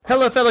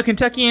Hello, fellow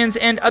Kentuckians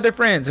and other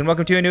friends, and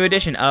welcome to a new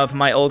edition of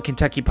my Old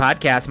Kentucky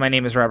podcast. My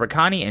name is Robert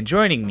Connie, and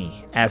joining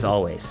me, as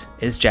always,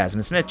 is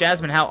Jasmine Smith.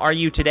 Jasmine, how are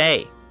you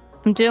today?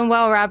 I'm doing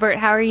well, Robert.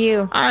 How are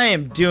you? I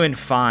am doing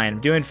fine.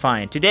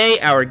 Today,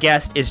 our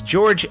guest is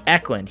George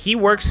Eklund. He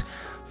works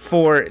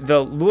for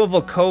the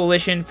Louisville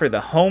Coalition for the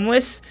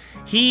Homeless.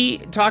 He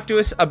talked to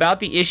us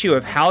about the issue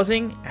of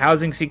housing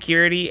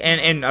security,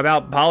 and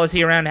about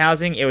policy around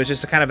housing. It was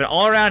just a kind of an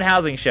all-around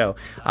housing show.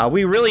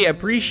 We really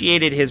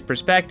appreciated his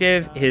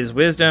perspective, his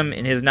wisdom,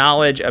 and his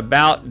knowledge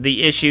about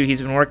the issue. He's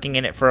been working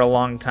in it for a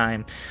long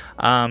time,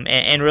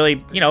 and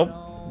really,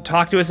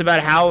 talk to us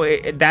about how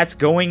that's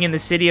going in the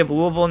city of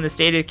Louisville and the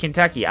state of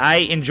Kentucky. I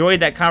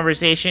enjoyed that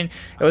conversation.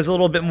 It was a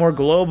little bit more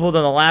global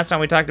than the last time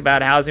we talked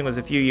about housing was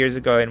a few years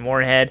ago in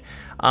Moorhead.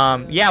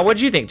 What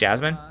did you think,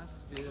 Jasmine?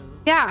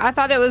 Yeah, I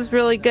thought it was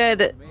really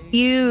good.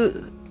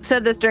 You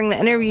said this during the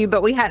interview,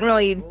 but we hadn't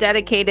really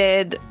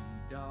dedicated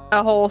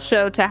a whole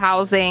show to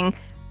housing.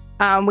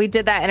 We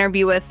did that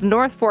interview with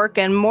North Fork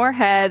and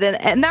Moorhead,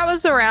 and that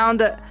was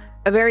around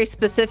a very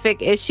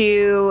specific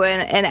issue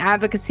and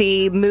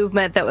advocacy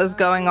movement that was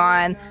going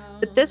on.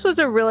 But this was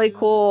a really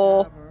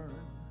cool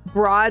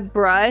broad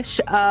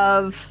brush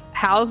of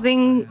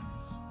housing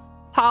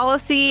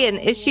policy and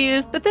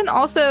issues, but then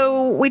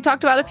also we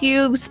talked about a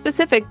few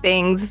specific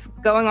things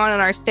going on in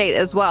our state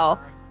as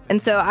well.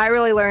 And so I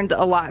really learned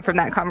a lot from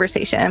that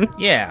conversation.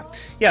 Yeah,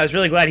 I was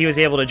really glad he was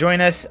able to join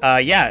us.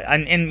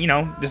 And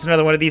just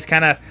another one of these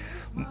kind of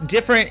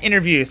different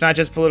interviews, not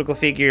just political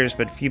figures,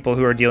 but people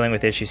who are dealing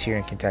with issues here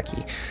in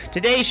Kentucky.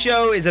 Today's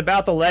show is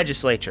about the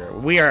legislature.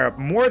 We are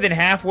more than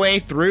halfway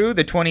through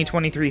the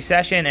 2023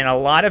 session, and a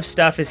lot of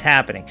stuff is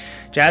happening.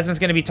 Jasmine's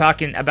going to be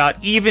talking about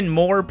even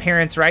more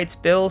parents' rights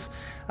bills.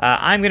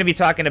 I'm going to be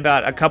talking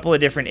about a couple of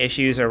different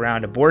issues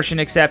around abortion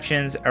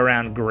exceptions,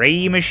 around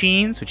gray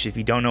machines, which if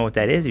you don't know what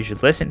that is, you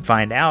should listen,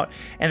 find out,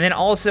 and then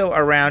also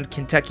around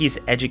Kentucky's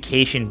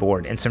education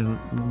board and some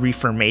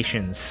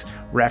reformations,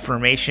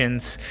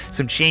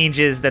 some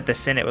changes that the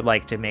Senate would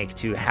like to make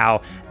to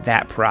how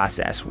that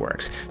process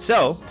works.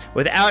 So,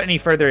 without any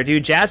further ado,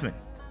 Jasmine,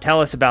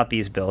 tell us about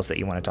these bills that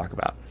you want to talk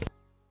about.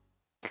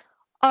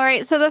 All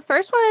right, so the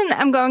first one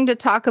I'm going to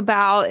talk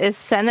about is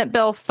Senate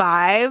Bill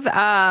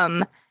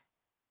 5.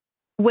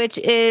 Which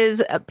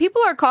is,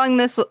 people are calling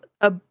this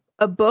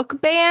a book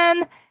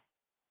ban,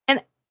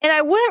 and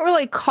I wouldn't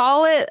really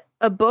call it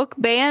a book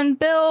ban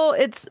bill.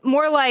 It's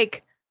more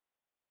like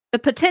the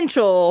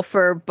potential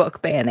for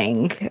book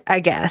banning, I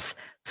guess.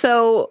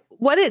 So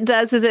what it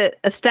does is it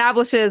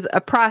establishes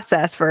a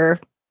process for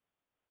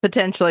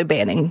potentially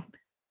banning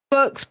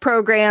books,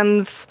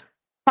 programs,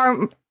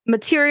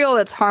 material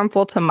that's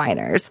harmful to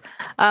minors.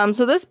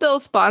 So this bill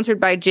is sponsored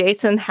by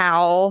Jason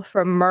Howell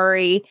from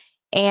Murray,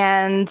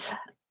 and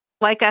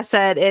like I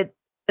said, it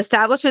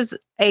establishes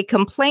a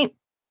complaint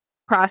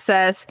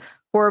process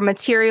for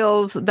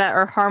materials that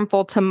are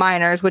harmful to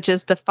minors, which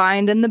is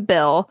defined in the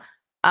bill,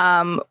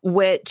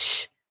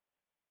 which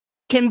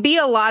can be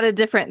a lot of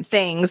different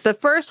things. The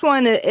first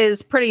one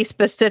is pretty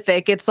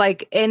specific. It's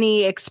like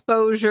any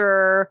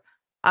exposure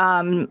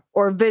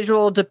or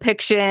visual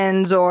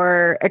depictions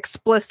or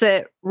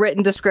explicit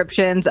written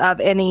descriptions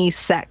of any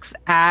sex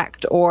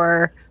act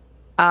or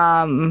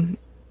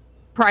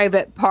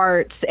private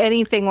parts,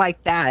 anything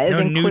like that is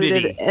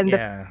included in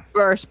the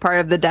first part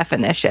of the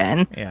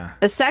definition. Yeah.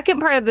 The second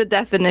part of the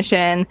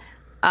definition,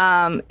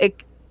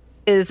 it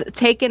is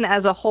taken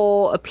as a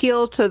whole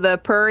appeal to the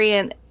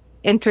prurient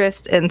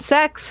interest in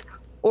sex,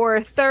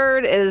 or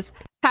third is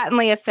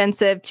patently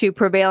offensive to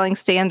prevailing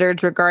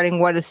standards regarding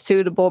what is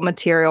suitable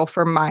material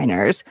for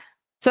minors.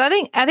 So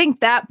I think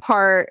that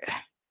part,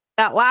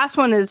 that last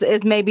one is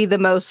maybe the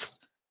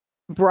most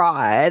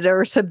broad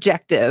or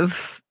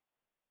subjective.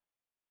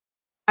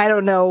 I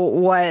don't know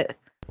what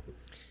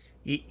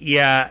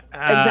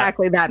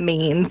exactly that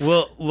means.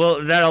 Well,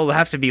 that'll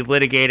have to be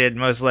litigated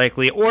most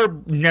likely, or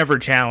never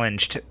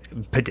challenged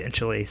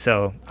potentially.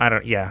 So I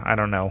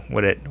don't know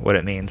what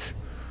it means.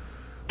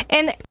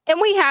 And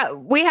we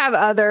have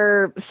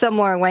other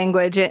similar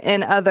language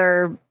in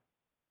other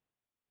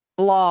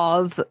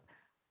laws,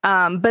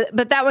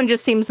 but that one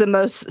just seems the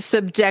most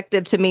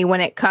subjective to me when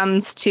it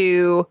comes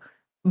to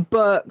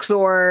books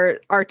or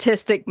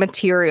artistic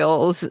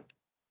materials,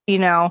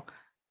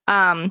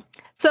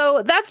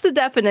 So that's the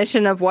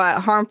definition of what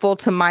harmful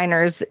to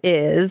minors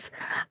is.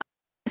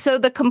 So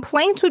the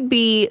complaint would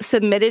be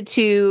submitted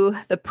to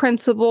the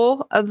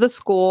principal of the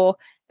school,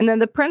 and then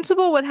the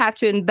principal would have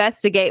to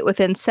investigate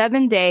within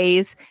 7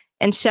 days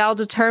and shall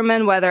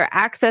determine whether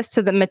access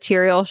to the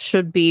material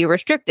should be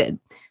restricted.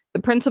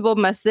 The principal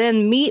must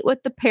then meet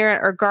with the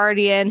parent or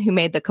guardian who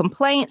made the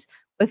complaint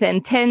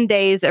within 10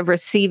 days of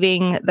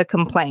receiving the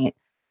complaint,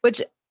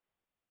 which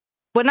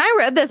when I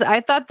read this, I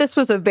thought this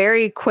was a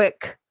very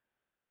quick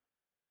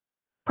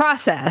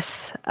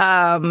process,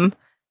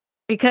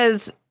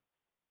 because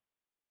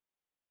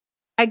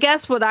I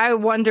guess what I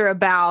wonder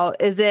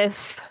about is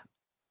if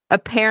a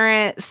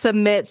parent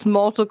submits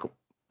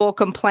multiple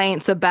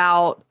complaints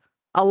about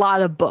a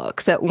lot of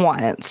books at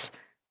once,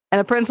 and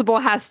the principal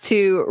has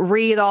to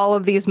read all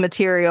of these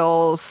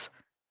materials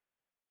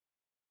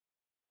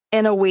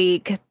in a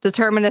week,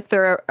 determine if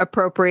they're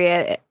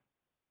appropriate,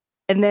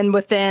 and then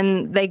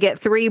they get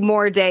 3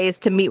 more days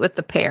to meet with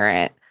the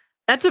parent.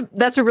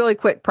 That's a really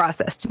quick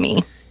process to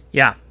me.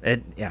 Yeah.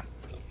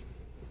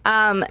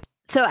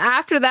 So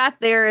after that,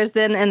 there is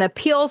then an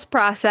appeals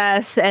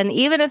process, and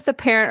even if the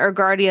parent or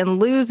guardian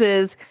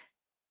loses,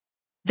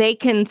 they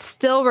can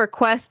still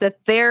request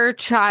that their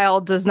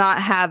child does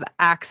not have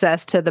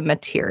access to the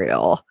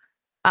material.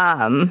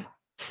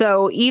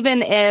 So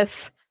even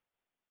if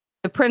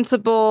the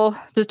principal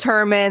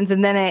determines,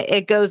 and then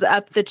it goes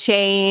up the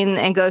chain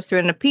and goes through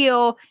an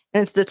appeal,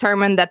 and it's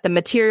determined that the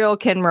material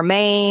can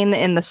remain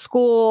in the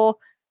school,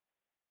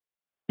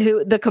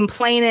 the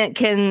complainant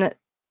can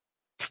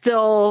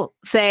still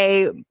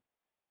say,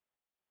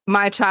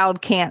 my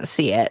child can't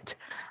see it.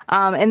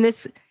 And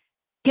this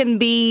can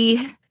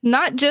be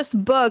not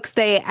just books.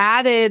 They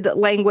added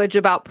language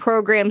about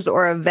programs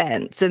or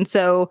events. And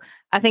so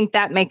I think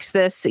that makes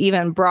this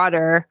even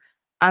broader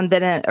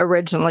than it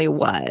originally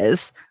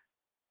was.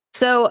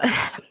 So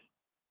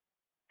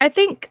I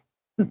think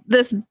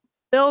this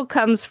bill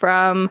comes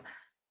from,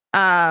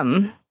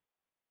 there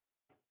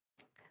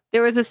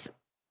was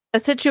a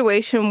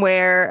situation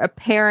where a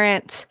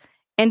parent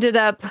ended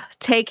up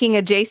taking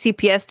a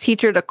JCPS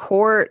teacher to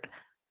court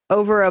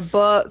over a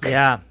book.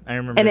 Yeah, I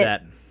remember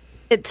that.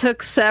 It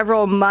took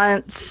several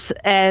months,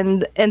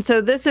 and so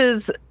this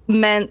is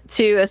meant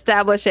to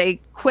establish a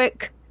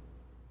quick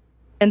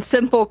and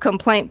simple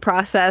complaint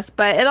process,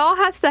 but it all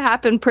has to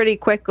happen pretty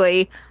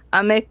quickly.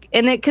 And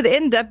it could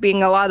end up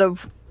being a lot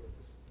of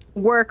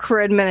work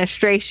for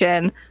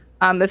administration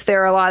if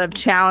there are a lot of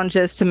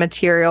challenges to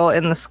material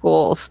in the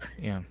schools.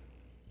 Yeah.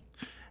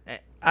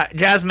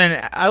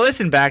 Jasmine, I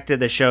listened back to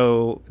the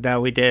show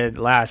that we did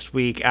last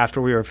week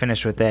after we were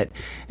finished with it,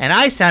 and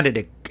I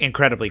sounded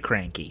incredibly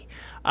cranky.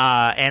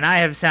 And I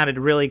have sounded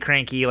really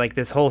cranky like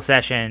this whole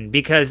session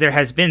because there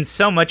has been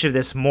so much of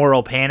this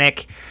moral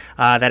panic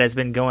that has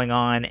been going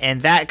on,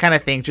 and that kind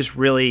of thing just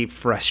really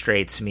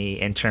frustrates me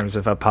in terms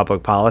of a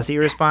public policy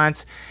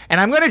response.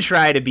 And I'm going to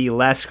try to be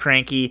less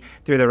cranky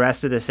through the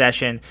rest of the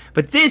session,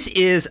 but this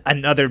is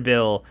another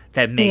bill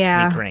that makes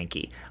me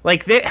cranky. I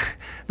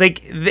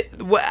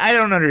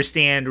don't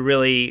understand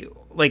really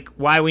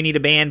why we need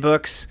to ban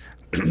books.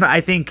 I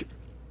think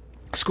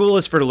school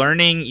is for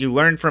learning. You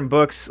learn from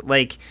books.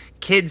 Like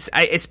kids,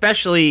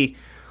 especially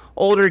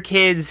older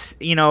kids,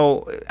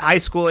 high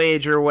school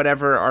age or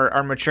whatever,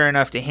 are mature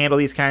enough to handle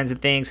these kinds of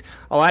things.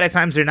 A lot of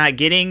times they're not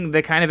getting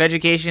the kind of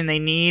education they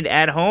need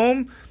at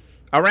home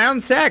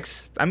around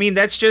sex. I mean,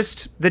 that's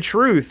just the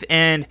truth.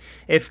 And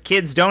if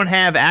kids don't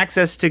have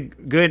access to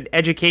good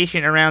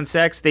education around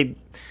sex,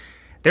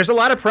 there's a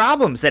lot of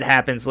problems that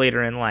happens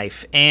later in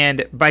life,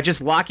 and by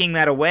just locking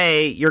that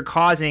away, you're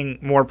causing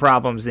more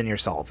problems than you're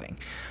solving.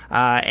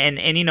 During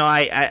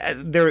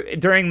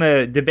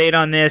the debate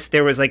on this,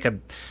 there was like a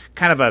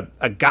kind of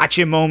a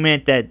gotcha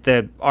moment that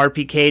the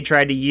RPK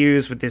tried to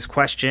use with this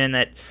question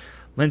that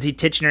Lindsay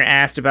Titchener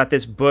asked about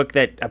this book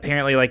that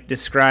apparently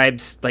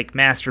describes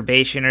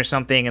masturbation or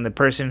something, and the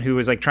person who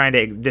was trying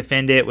to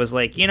defend it was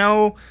like,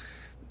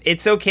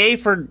 it's okay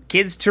for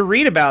kids to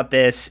read about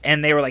this.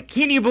 And they were like,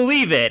 can you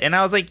believe it? And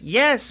I was like,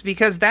 yes,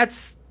 because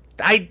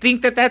I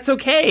think that's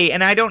okay.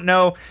 And I don't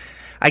know,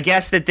 I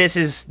guess that this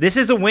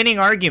is a winning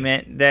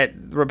argument that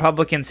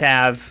Republicans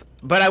have,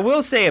 but I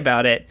will say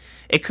about it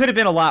could have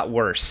been a lot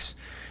worse.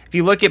 If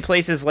you look at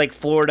places like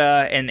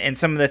Florida and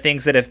some of the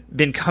things that have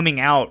been coming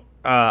out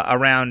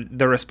around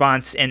the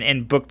response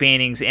and book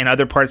bannings in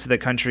other parts of the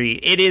country,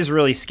 it is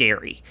really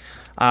scary.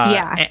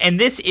 And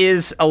this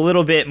is a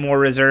little bit more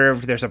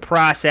reserved. There's a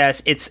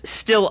process. It's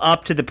still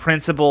up to the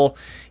principal,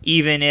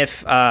 even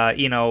if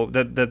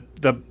the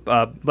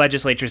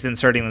legislature's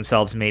inserting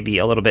themselves maybe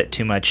a little bit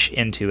too much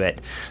into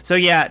it. So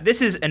yeah,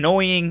 this is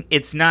annoying.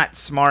 It's not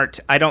smart.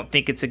 I don't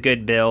think it's a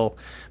good bill,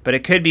 but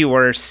it could be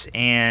worse.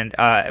 And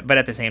but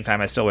at the same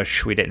time, I still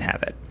wish we didn't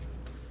have it.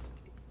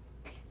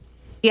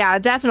 Yeah,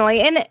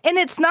 definitely. And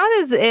it's not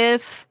as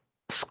if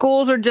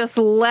schools are just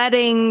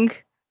letting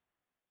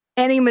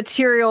any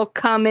material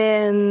come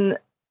in.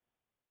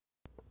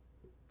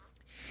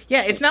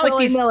 Yeah, it's not like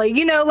these,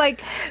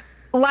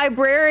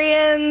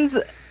 librarians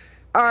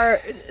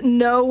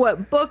know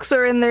what books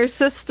are in their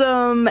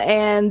system,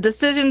 and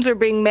decisions are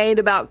being made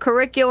about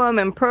curriculum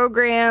and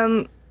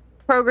programming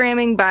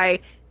by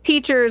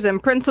teachers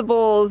and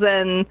principals,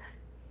 and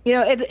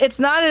it's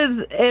not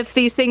as if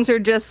these things are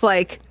just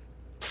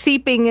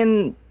seeping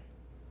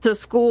into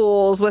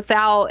schools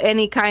without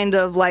any kind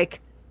of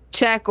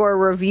check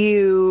or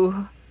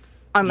review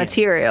on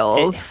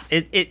materials.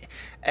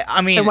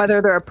 I mean, and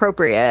whether they're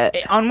appropriate.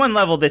 On one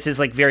level, this is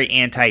very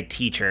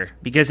anti-teacher,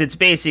 because it's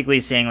basically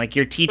saying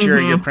your teacher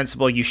or your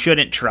principal, you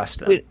shouldn't trust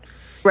them.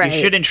 Right. You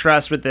shouldn't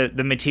trust with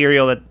the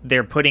material that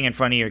they're putting in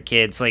front of your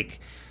kids.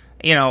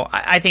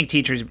 I think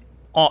teachers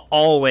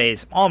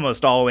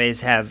almost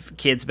always have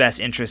kids' best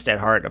interest at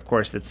heart. Of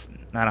course, that's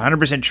not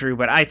 100% true,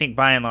 but I think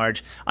by and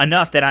large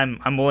enough that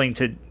I'm willing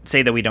to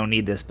say that we don't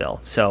need this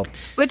bill. So,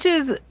 which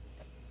is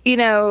you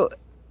know,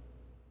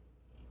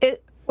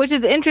 which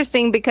is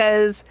interesting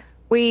because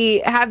we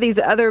have these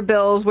other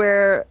bills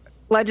where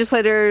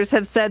legislators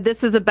have said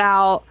this is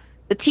about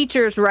the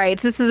teachers'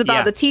 rights, this is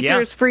about the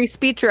teachers' free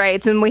speech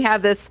rights, and we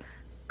have this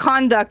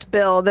conduct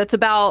bill that's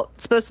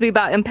supposed to be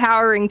about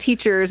empowering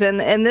teachers,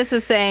 and this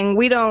is saying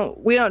we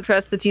don't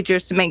trust the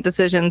teachers to make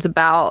decisions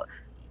about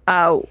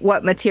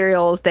what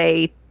materials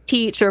they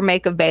teach or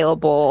make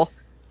available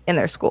in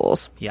their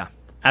schools. Yeah,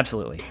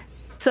 absolutely.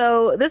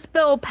 So this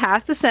bill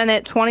passed the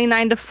Senate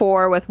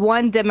 29-4 with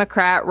one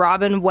Democrat,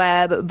 Robin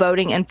Webb,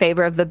 voting in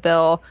favor of the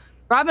bill.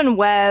 Robin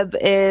Webb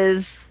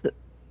is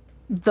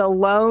the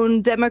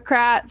lone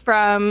Democrat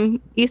from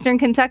Eastern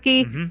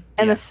Kentucky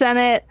in the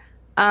Senate.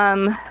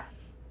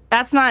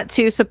 That's not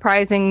too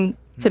surprising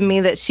to me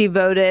that she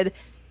voted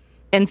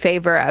in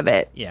favor of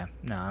it. Yeah,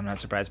 no, I'm not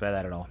surprised by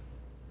that at all.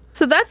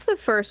 So that's the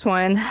first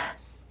one.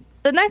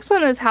 The next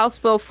one is House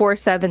Bill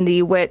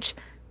 470, which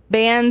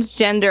bans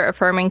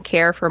gender-affirming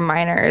care for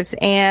minors.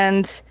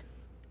 And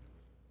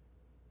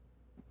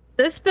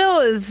this bill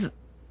is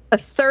a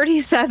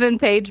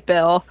 37-page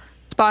bill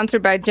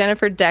sponsored by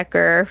Jennifer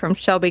Decker from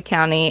Shelby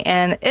County,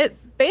 and it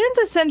bans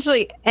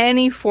essentially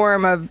any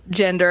form of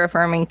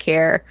gender-affirming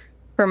care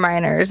for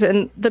minors.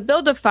 And the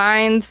bill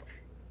defines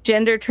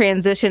gender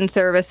transition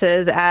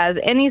services as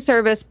any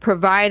service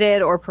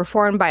provided or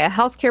performed by a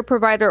healthcare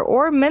provider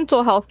or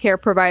mental health care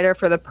provider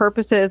for the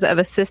purposes of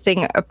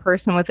assisting a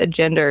person with a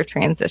gender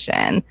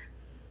transition.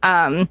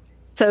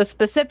 So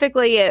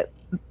specifically, it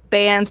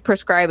bans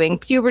prescribing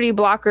puberty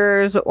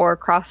blockers or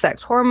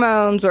cross-sex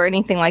hormones or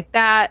anything like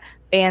that,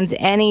 bans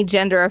any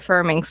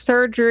gender-affirming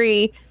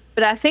surgery.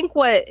 But I think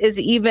what is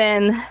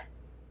even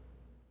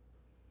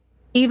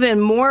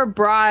more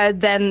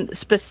broad than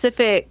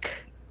specific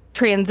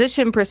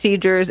transition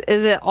procedures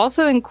is it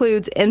also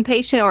includes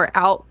inpatient or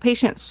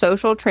outpatient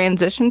social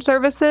transition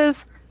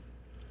services.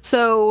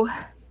 So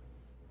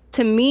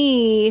to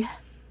me,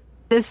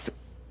 this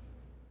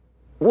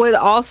would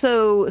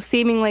also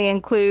seemingly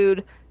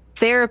include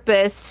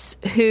therapists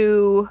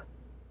who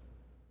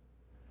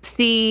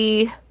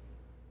see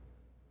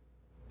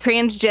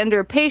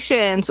transgender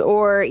patients,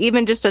 or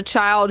even just a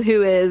child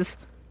who is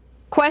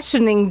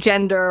questioning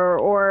gender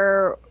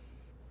or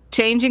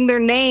changing their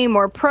name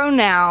or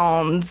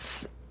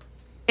pronouns.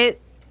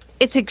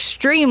 It's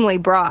extremely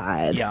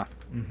broad. Yeah.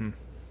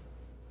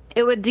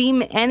 It would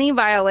deem any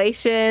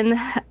violation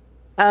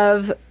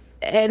of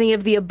any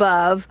of the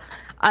above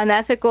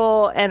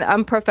unethical and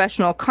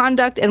unprofessional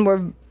conduct,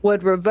 and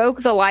would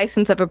revoke the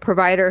license of a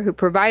provider who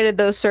provided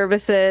those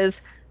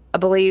services. I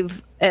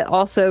believe it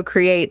also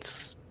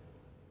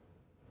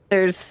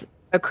there's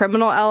a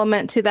criminal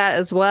element to that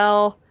as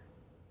well.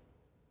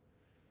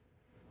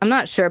 I'm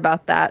not sure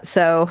about that,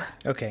 so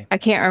okay. I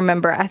can't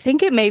remember. I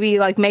think it maybe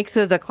makes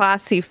it a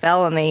Class C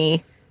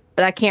felony,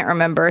 but I can't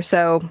remember,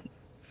 so you'll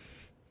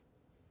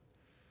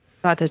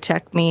have to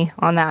check me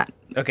on that.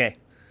 Okay.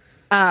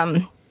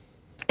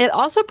 It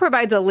also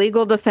provides a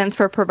legal defense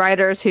for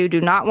providers who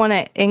do not want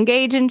to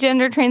engage in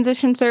gender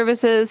transition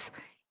services,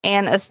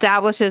 and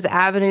establishes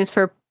avenues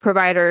for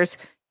providers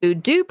who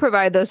do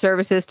provide those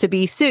services to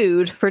be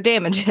sued for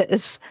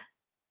damages.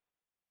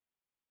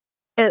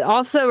 It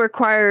also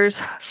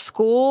requires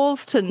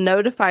schools to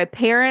notify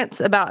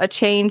parents about a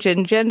change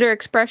in gender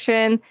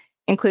expression,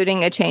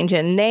 including a change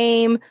in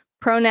name,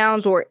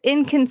 pronouns, or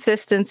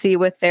inconsistency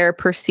with their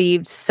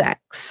perceived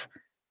sex.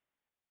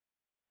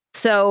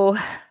 So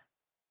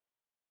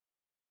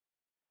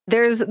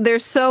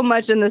there's so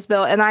much in this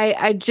bill, and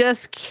I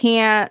just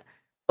can't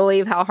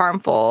believe how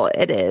harmful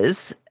it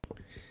is.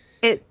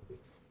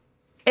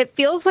 It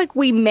feels like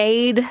we've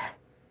made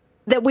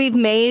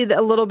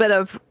a little bit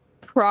of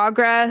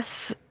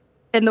progress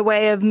in the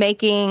way of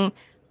making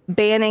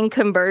banning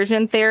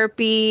conversion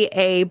therapy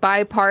a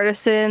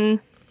bipartisan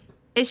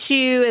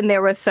issue, and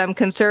there was some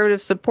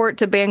conservative support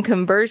to ban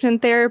conversion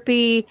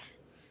therapy.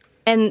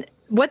 And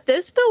what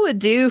this bill would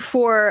do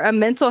for a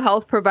mental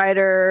health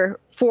provider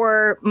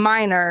for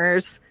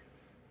minors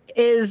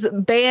is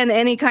ban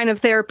any kind of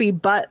therapy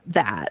but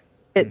that,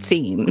 it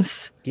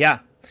seems. Yeah.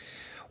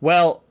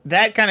 Well,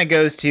 that kind of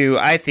goes to,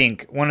 I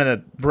think, one of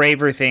the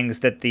braver things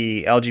that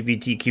the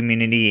LGBT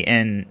community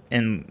in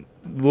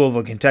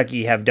Louisville,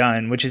 Kentucky have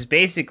done, which is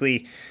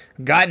basically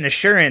gotten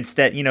assurance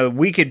that,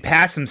 we could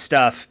pass some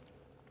stuff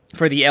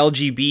for the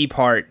LGB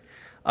part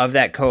of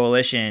that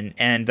coalition,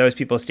 and those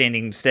people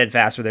standing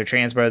steadfast with their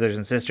trans brothers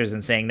and sisters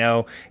and saying,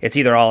 no, it's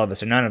either all of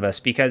us or none of us.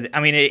 Because,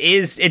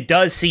 it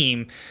does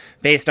seem,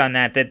 based on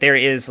that there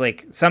is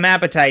some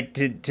appetite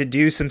to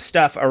do some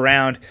stuff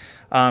around,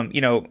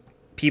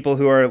 people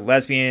who are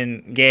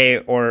lesbian, gay,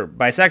 or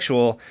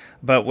bisexual,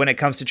 but when it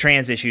comes to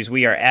trans issues,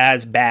 we are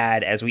as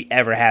bad as we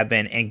ever have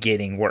been and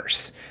getting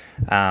worse.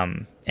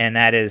 And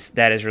that is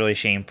really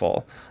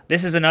shameful.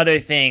 This is another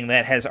thing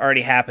that has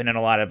already happened in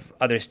a lot of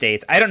other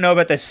states. I don't know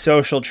about the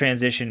social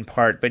transition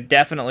part, but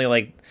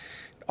definitely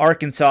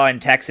Arkansas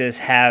and Texas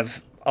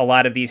have a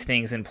lot of these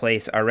things in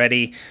place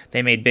already.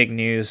 They made big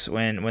news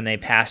when they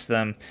passed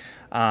them.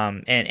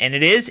 And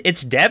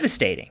it's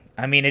devastating.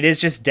 I mean, it is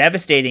just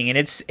devastating, and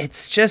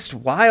it's just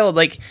wild.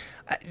 Like,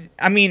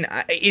 I mean,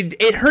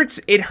 it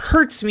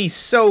hurts me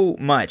so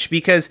much,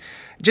 because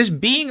just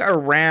being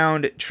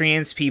around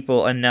trans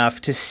people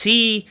enough to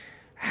see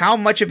how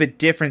much of a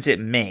difference it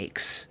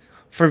makes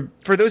for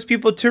those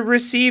people to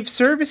receive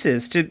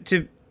services,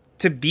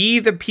 to be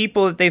the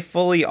people that they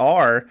fully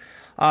are,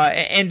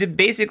 and to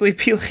basically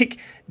be like,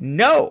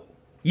 no,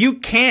 you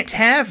can't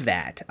have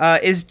that,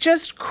 is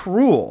just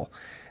cruel.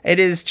 It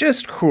is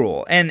just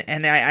cruel. And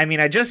I mean,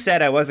 I just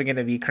said I wasn't going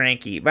to be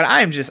cranky, but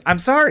I'm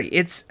sorry.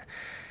 It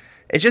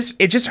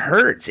just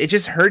hurts. It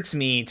just hurts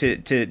me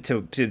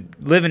to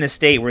live in a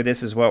state where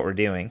this is what we're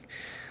doing.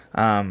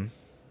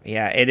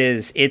 Yeah, it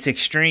is. It's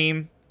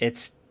extreme.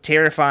 It's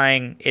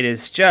terrifying. It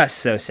is just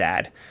so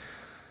sad.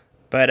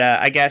 But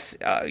I guess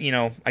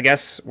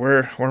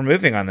we're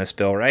moving on this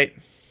bill, right?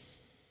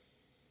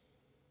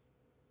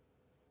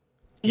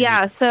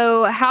 Yeah.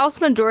 So House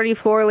Majority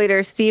Floor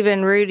Leader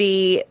Stephen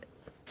Rudy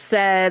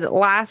said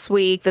last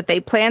week that they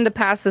plan to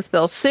pass this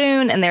bill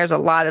soon, and there's a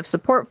lot of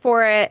support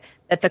for it,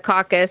 that the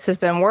caucus has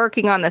been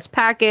working on this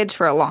package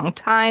for a long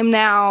time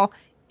now,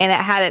 and it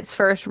had its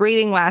first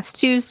reading last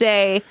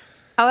Tuesday.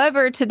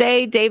 However,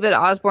 today, David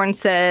Osborne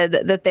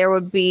said that there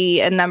would be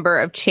a number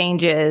of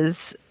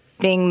changes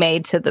being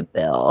made to the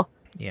bill.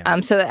 Yeah.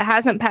 So it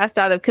hasn't passed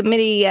out of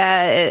committee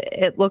yet.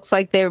 It looks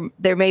like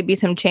there may be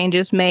some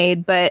changes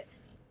made, but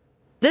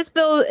this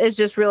bill is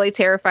just really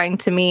terrifying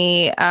to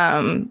me.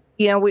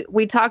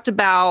 We talked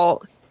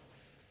about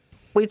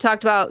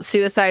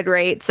suicide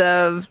rates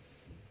and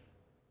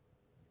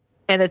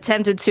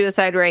attempted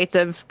suicide rates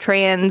of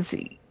trans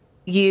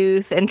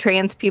youth and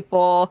trans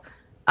people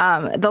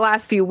the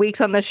last few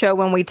weeks on the show,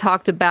 when we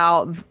talked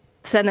about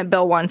Senate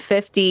Bill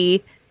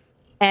 150,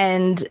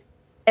 and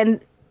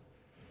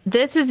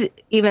this is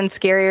even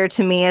scarier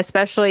to me,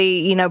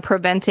 especially,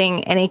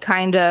 preventing any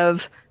kind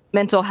of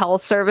mental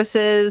health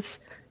services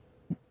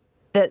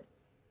that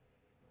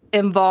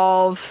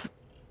involve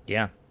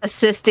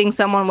assisting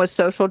someone with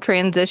social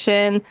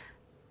transition,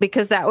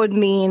 because that would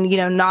mean,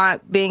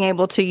 not being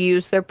able to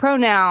use their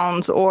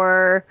pronouns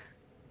or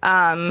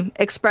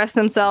express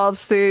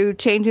themselves through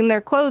changing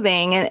their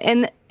clothing.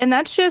 And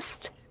that's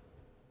just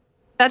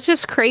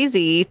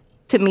crazy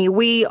to me.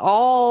 We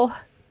all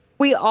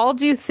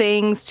do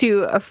things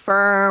to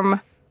affirm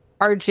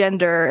our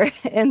gender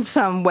in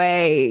some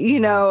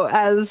way.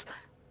 As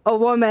a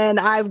woman,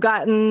 I've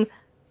gotten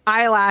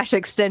eyelash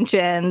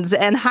extensions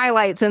and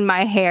highlights in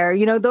my hair.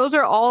 Those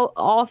are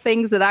all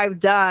things that I've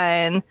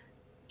done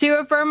to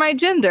affirm my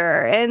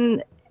gender,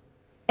 and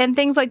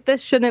things like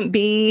this shouldn't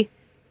be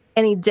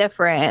any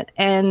different.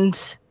 And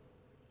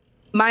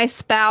my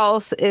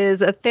spouse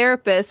is a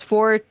therapist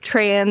for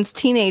trans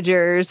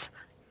teenagers,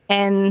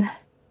 and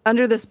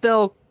under this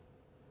bill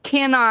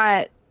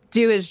cannot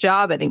do his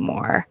job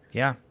anymore.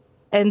 Yeah.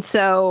 And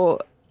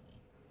so,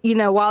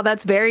 while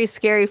that's very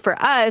scary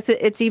for us,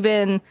 it's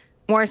even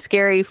more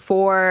scary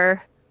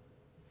for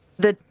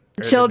the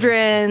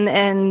children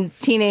and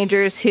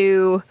teenagers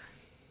who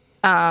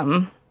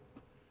are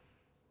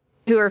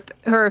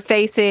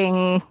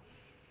facing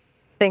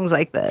things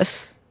like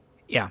this.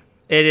 Yeah,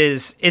 it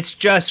is. It's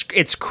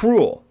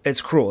cruel.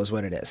 It's cruel is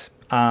what it is.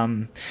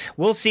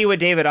 We'll see what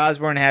David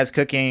Osborne has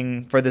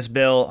cooking for this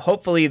bill.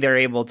 Hopefully they're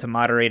able to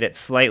moderate it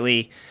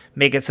slightly,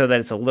 make it so that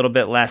it's a little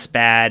bit less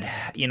bad.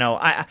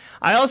 I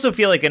also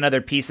feel like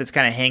another piece that's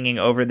kind of hanging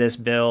over this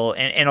bill,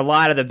 and a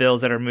lot of the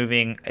bills that are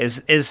moving,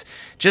 is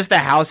just the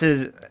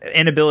House's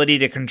inability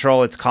to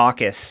control its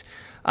caucus.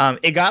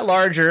 It got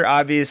larger,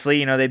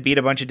 obviously. They beat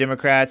a bunch of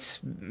Democrats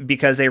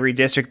because they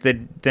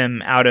redistricted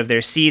them out of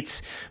their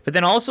seats. But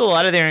then also a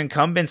lot of their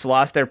incumbents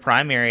lost their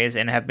primaries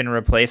and have been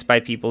replaced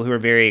by people who are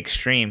very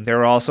extreme. There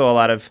were also a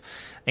lot of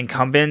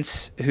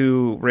incumbents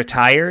who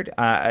retired.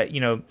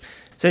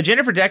 So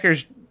Jennifer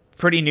Decker's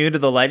pretty new to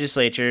the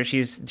legislature.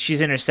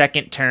 She's in her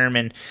second term,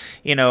 and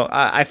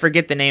I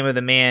forget the name of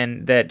the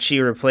man that she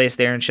replaced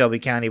there in Shelby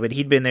County, but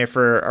he'd been there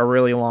for a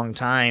really long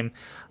time.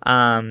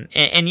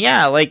 And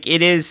yeah, like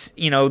it is,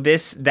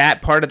 that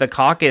part of the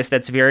caucus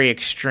that's very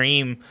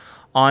extreme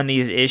on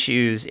these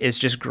issues is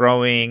just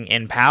growing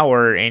in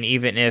power. And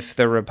even if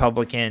the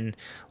Republican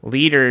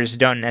leaders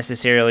don't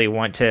necessarily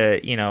want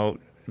to,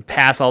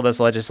 pass all this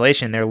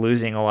legislation, they're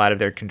losing a lot of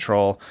their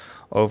control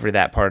over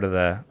that part of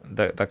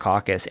the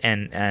caucus.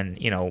 And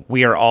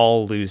we are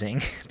all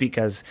losing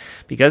because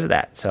of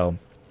that. So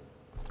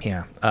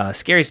yeah,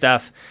 scary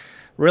stuff.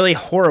 Really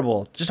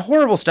horrible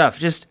stuff.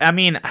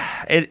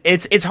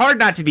 It's hard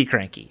not to be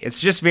cranky. It's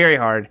just very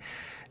hard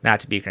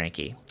not to be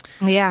cranky.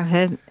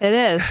 Yeah, it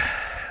is.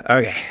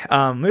 Okay,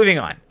 moving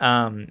on.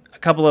 A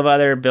couple of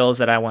other bills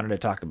that I wanted to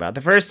talk about.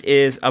 The first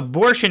is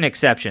abortion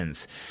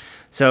exceptions.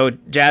 So,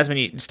 Jasmine,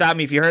 you stop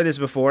me if you heard this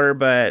before,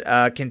 but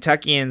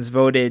Kentuckians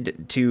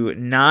voted to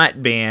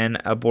not ban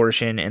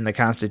abortion in the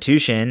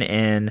Constitution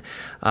in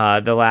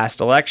the last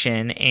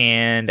election,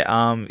 and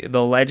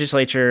the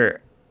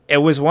legislature it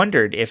was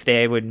wondered if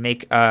they would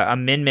make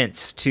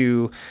amendments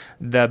to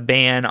the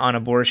ban on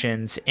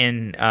abortions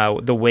in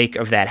the wake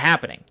of that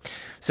happening.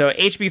 So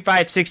HB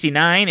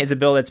 569 is a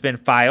bill that's been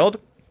filed,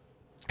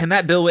 and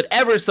that bill would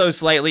ever so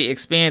slightly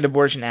expand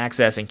abortion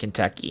access in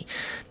Kentucky.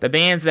 The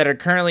bans that are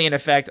currently in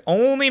effect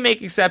only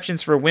make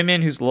exceptions for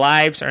women whose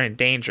lives are in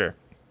danger.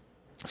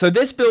 So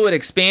this bill would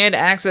expand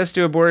access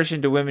to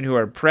abortion to women who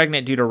are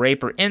pregnant due to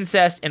rape or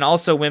incest, and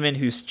also women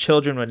whose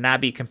children would not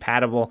be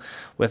compatible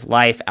with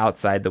life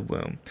outside the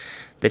womb.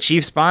 The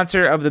chief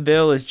sponsor of the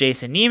bill is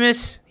Jason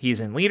Nemes.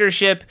 He's in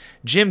leadership.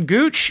 Jim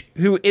Gooch,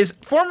 who is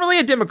formerly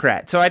a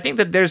Democrat. So I think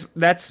that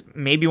that's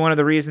maybe one of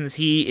the reasons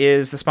he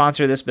is the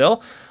sponsor of this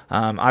bill.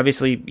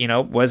 Obviously,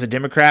 was a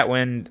Democrat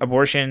when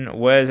abortion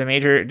was a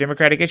major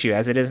Democratic issue,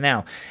 as it is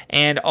now.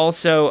 And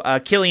also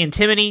Killian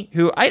Timoney,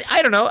 who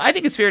I don't know. I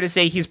think it's fair to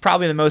say he's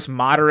probably the most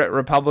moderate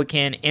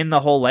Republican in the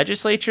whole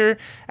legislature,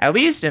 at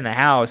least in the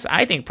House.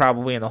 I think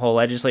probably in the whole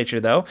legislature,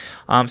 though.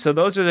 So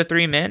those are the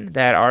three men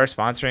that are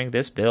sponsoring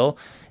this bill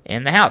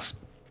in the House.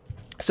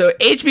 So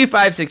HB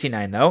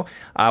 569, though,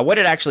 what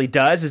it actually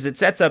does is it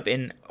sets up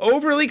an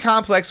overly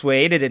complex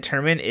way to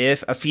determine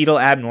if a fetal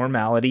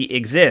abnormality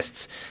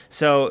exists.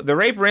 So the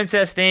rape or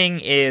incest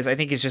thing I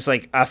think it's just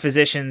like a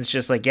physician's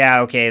just like,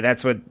 yeah, okay,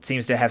 that's what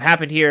seems to have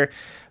happened here.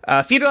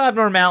 Fetal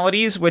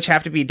abnormalities, which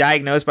have to be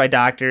diagnosed by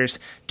doctors,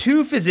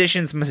 2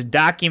 physicians must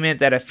document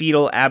that a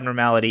fetal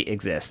abnormality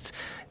exists.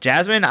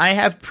 Jasmine, I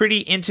have pretty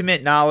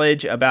intimate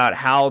knowledge about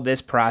how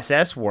this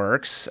process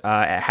works,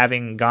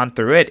 having gone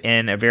through it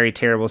in a very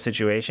terrible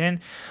situation.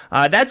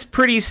 That's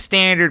pretty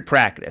standard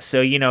practice.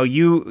 So,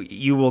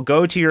 you will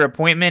go to your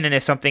appointment, and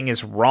if something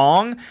is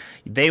wrong,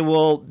 they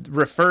will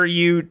refer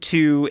you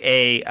to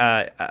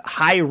a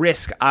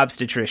high-risk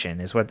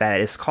obstetrician, is what that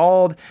is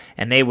called,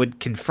 and they would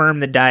confirm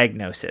the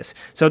diagnosis.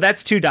 So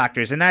that's 2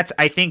 doctors, and that's,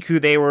 I think, who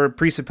they were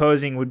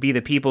presupposing would be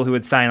the people who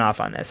would sign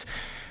off on this.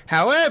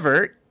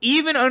 However,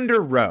 even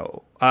under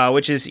Roe,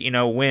 which is,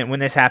 when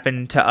this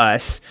happened to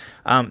us,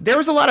 there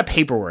was a lot of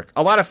paperwork,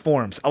 a lot of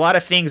forms, a lot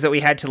of things that we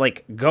had to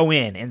go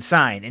in and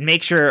sign and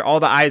make sure all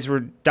the I's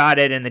were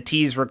dotted and the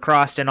T's were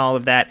crossed and all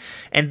of that.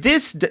 And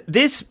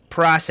this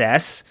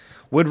process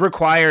would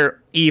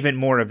require even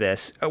more of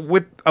this.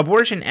 With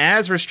abortion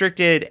as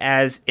restricted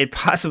as it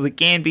possibly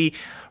can be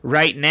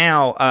right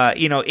now,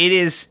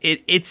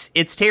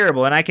 it's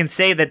terrible. And I can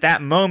say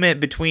that moment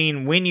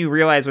between when you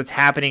realize what's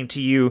happening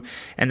to you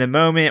and the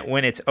moment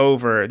when it's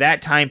over,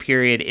 that time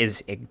period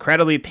is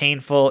incredibly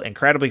painful,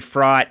 incredibly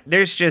fraught.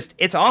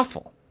 It's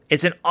awful.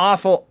 It's an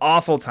awful,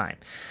 awful time.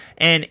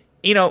 And,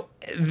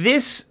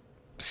 this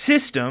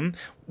system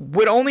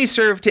would only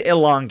serve to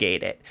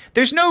elongate it.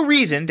 There's no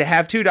reason to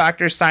have 2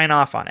 doctors sign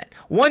off on it.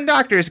 One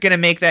doctor is going to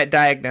make that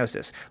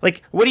diagnosis.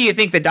 What do you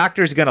think? The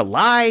doctor's going to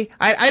lie?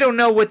 I don't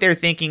know what they're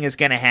thinking is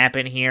going to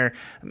happen here.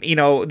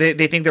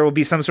 They think there will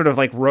be some sort of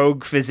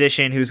rogue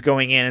physician who's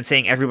going in and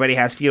saying everybody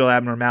has fetal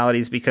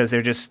abnormalities because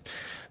they're just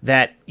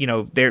that,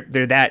 they're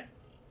that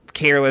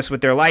careless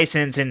with their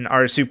license and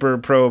are super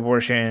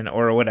pro-abortion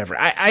or whatever.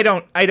 I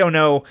don't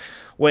know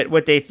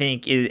what they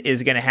think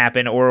is going to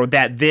happen, or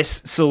that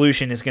this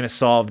solution is going to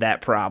solve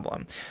that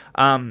problem.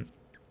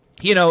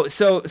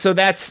 So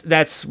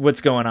that's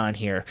what's going on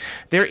here.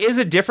 There is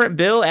a different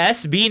bill,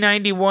 SB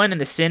 91, in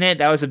the Senate.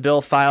 That was a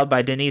bill filed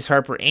by Denise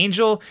Harper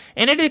Angel,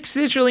 and it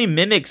essentially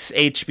mimics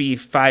HB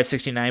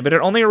 569, but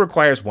it only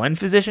requires 1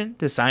 physician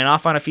to sign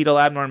off on a fetal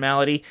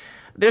abnormality.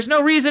 There's no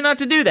reason not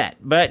to do that,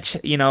 but,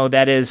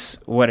 that is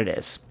what it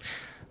is.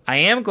 I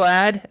am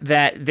glad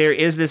that there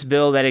is this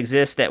bill that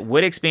exists that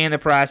would expand the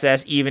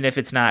process, even if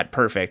it's not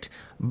perfect.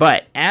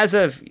 But as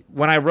of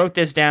when I wrote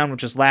this down,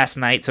 which was last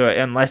night, so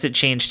unless it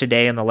changed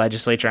today in the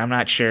legislature, I'm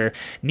not sure,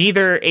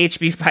 neither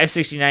HB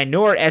 569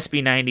 nor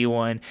SB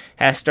 91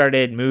 has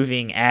started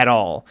moving at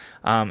all.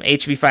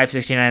 HB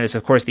 569 is,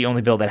 of course, the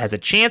only bill that has a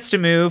chance to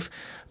move.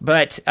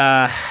 But,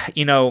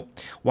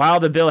 while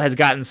the bill has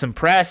gotten some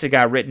press, it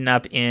got written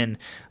up in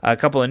a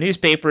couple of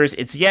newspapers,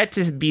 it's yet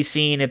to be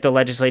seen if the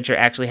legislature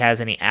actually has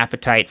any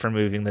appetite for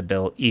moving the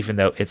bill, even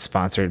though it's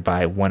sponsored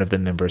by one of the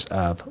members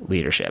of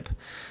leadership.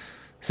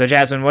 So,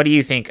 Jasmine, what do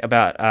you think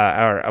about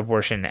our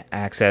abortion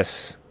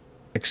access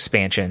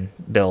expansion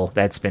bill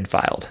that's been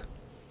filed?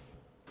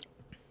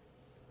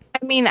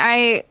 I mean,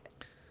 I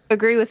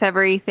agree with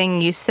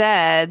everything you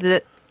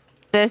said.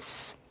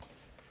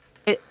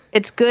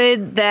 It's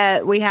good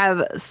that we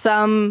have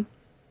some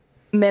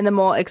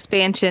minimal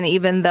expansion,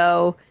 even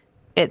though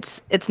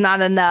it's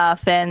not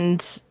enough,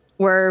 and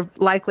we're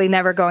likely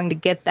never going to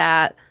get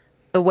that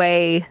the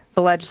way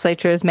the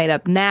legislature is made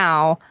up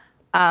now.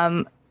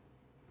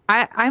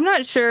 I'm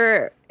not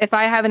sure if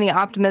I have any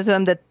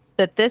optimism that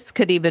this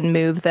could even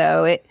move,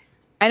 though.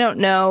 I don't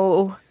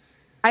know.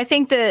 I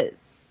think that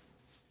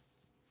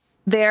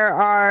there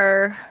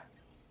are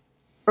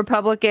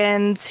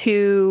Republicans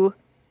who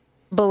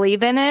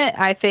believe in it.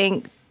 I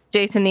think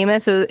Jason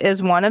Nemes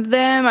is one of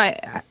them.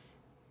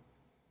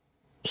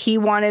 He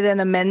wanted an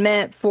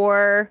amendment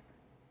for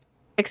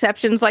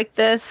exceptions like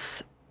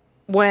this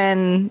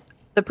when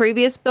the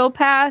previous bill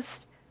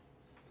passed.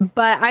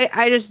 but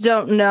I just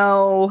don't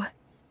know,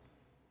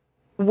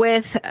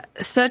 with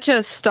such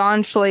a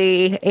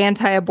staunchly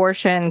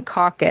anti-abortion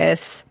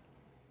caucus,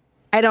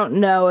 I don't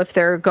know if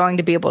they're going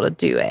to be able to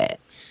do it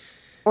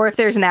or if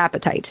there's an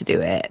appetite to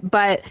do it.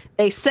 But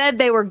they said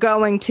they were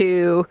going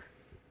to,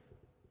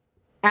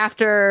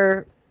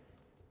 after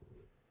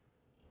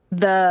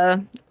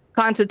the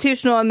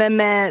constitutional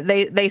amendment,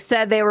 they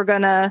said they were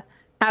going to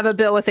have a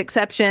bill with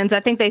exceptions. I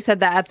think they said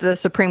that at the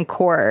Supreme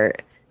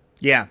Court.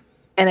 Yeah.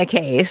 In a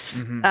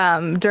case,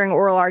 during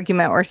oral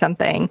argument or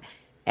something.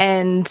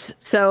 And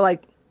so,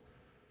 like,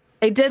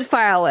 they did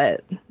file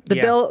it. The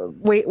bill,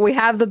 we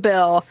have the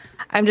bill.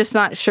 I'm just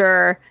not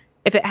sure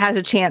if it has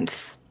a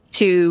chance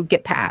to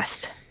get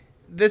passed.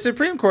 The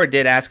Supreme Court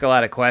did ask a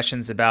lot of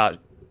questions about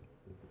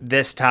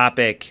this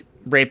topic,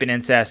 rape and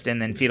incest,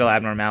 and then fetal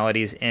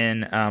abnormalities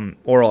in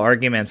oral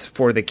arguments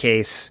for the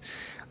case,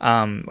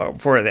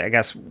 I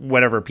guess,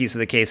 whatever piece of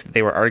the case that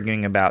they were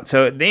arguing about.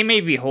 So they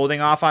may be holding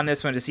off on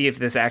this one to see if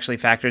this actually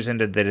factors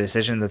into the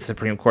decision that the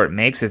Supreme Court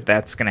makes, if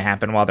that's going to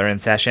happen while they're in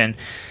session.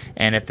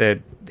 And if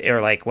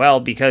they're like, well,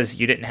 because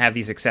you didn't have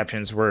these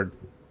exceptions, we're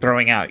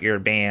throwing out your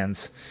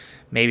bans,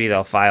 maybe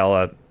they'll file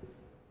a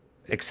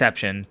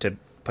exception to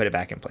put it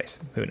back in place.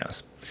 Who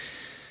knows?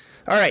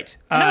 All right.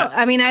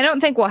 I don't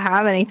think we'll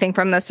have anything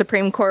from the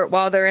Supreme Court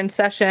while they're in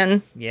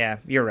session. Yeah,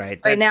 you're right.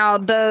 Right now,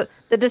 the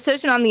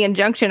decision on the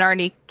injunction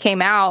already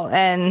came out,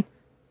 and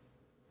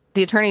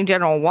the Attorney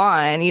General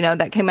won.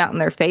 That came out in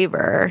their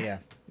favor.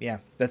 Yeah,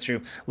 that's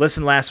true.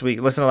 Listen to last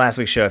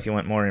week's show if you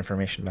want more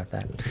information about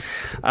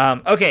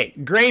that. Okay,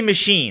 gray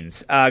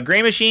machines.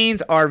 Gray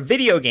machines are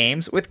video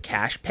games with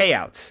cash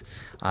payouts.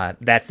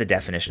 That's the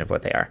definition of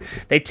what they are.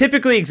 They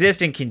typically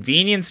exist in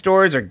convenience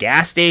stores or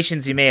gas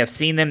stations. You may have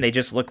seen them. They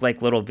just look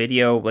like little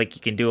video, like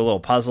you can do a little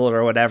puzzle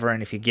or whatever,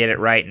 and if you get it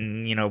right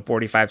in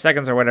 45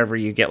 seconds or whatever,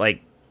 you get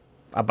like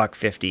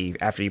 $1.50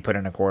 after you put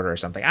in a quarter or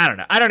something. I don't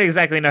know. I don't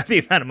exactly know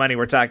the amount of money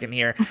we're talking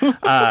here,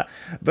 so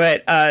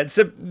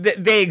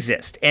they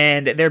exist,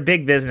 and they're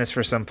big business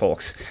for some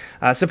folks.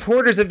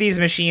 Supporters of these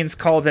machines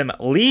call them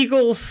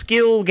legal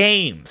skill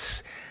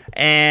games,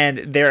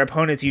 and their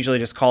opponents usually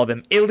just call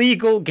them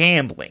illegal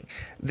gambling.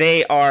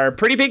 They are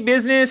pretty big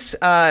business,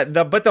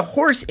 but the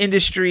horse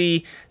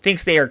industry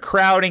thinks they are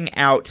crowding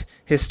out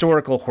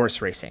historical horse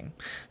racing.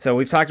 So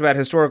we've talked about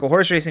historical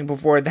horse racing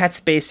before. That's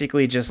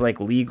basically just like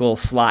legal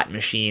slot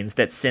machines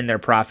that send their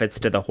profits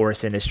to the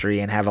horse industry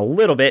and have a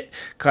little bit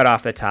cut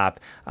off the top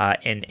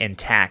in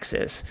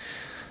taxes.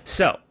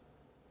 So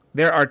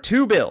there are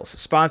two bills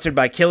sponsored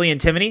by Killian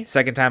Timoney,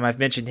 second time I've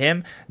mentioned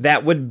him,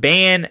 that would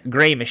ban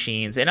gray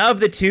machines. And of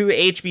the two,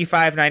 HB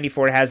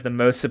 594 has the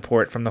most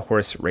support from the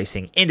horse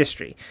racing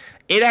industry.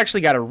 It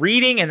actually got a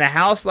reading in the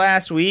House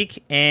last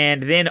week,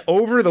 and then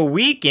over the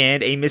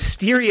weekend, a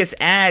mysterious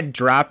ad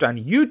dropped on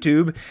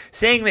YouTube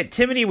saying that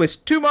Timoney was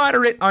too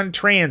moderate on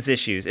trans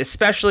issues,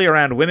 especially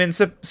around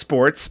women's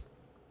sports.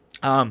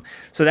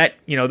 So that,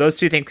 those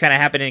two things kind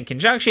of happen in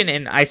conjunction.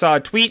 And I saw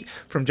a tweet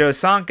from Joe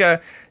Sonka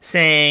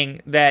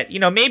saying that,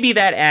 maybe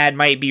that ad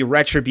might be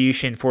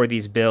retribution for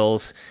these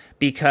bills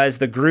because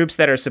the groups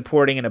that are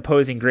supporting and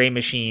opposing Gray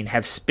Machine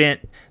have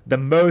spent the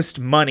most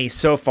money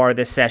so far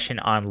this session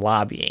on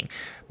lobbying.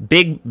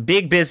 Big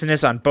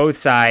business on both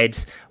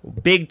sides,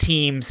 big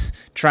teams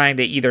trying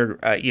to either,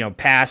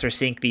 pass or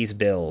sink these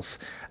bills.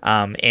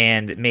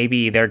 And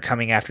maybe they're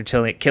coming after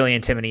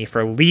Killian Timoney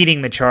for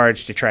leading the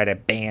charge to try to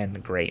ban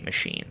gray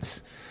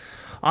machines.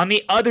 On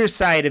the other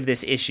side of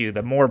this issue,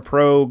 the more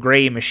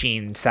pro-gray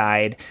machine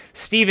side,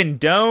 Stephen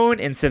Doan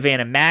and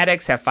Savannah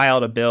Maddox have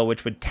filed a bill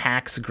which would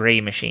tax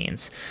gray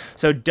machines.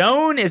 So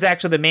Doan is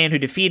actually the man who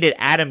defeated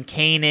Adam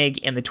Koenig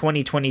in the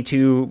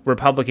 2022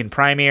 Republican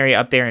primary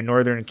up there in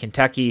northern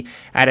Kentucky.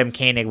 Adam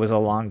Koenig was a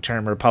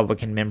long-term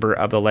Republican member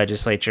of the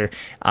legislature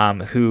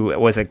who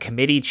was a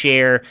committee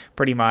chair,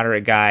 pretty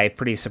moderate guy,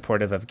 pretty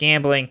supportive of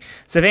gambling.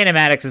 Savannah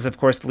Maddox is, of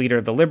course, the leader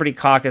of the Liberty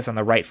Caucus on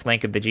the right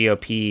flank of the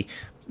GOP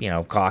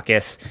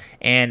caucus,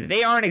 and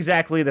they aren't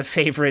exactly the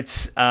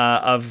favorites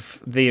of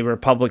the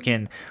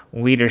Republican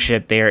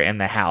leadership there in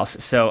the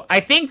House. So I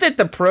think that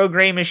the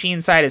pro-gray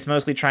machine side is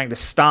mostly trying to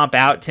stomp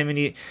out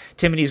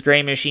Timoney's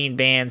gray machine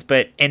bans,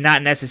 and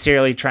not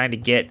necessarily trying to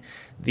get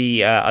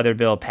the other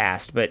bill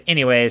passed. But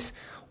anyways,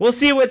 we'll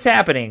see what's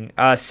happening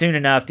soon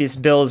enough. This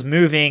bill is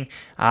moving.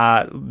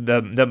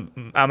 The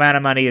amount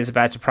of money is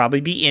about to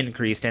probably be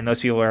increased, and those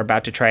people are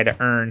about to try to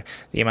earn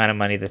the amount of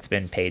money that's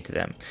been paid to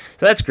them.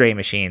 So that's gray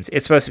machines.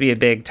 It's supposed to be a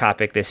big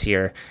topic this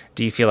year.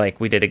 Do you feel like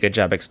we did a good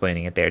job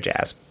explaining it there,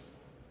 Jazz?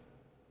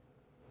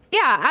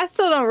 Yeah, I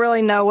still don't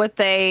really know what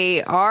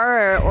they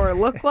are or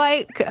look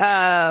like,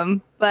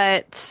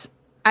 but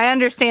I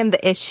understand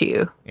the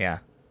issue. Yeah.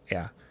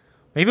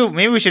 Maybe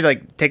we should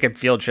like take a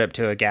field trip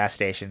to a gas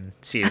station,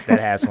 see if that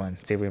has one,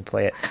 see if we can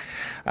play it.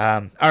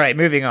 All right,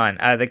 moving on.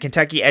 The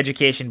Kentucky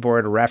Education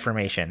Board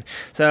reformation.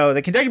 So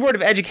the Kentucky Board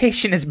of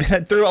Education has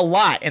been through a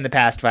lot in the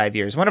past 5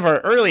 years. One of our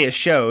earliest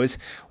shows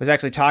was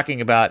actually talking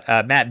about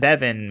Matt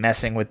Bevin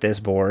messing with this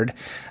board.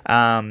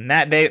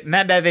 Matt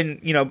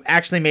Bevin,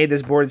 actually made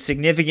this board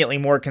significantly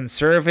more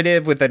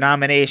conservative with the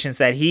nominations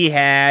that he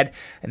had,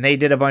 and they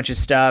did a bunch of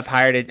stuff.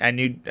 Hired a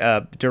new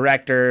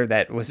director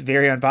that was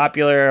very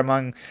unpopular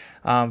among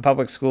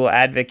public school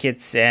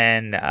advocates,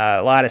 and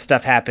a lot of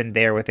stuff happened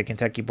there with the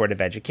Kentucky Board of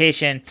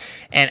Education.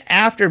 And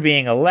after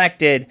being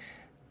elected,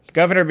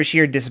 Governor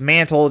Beshear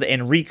dismantled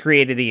and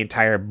recreated the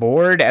entire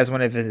board as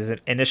one of his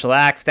initial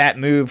acts. That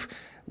move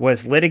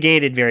was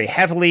litigated very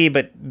heavily,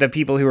 but the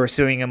people who were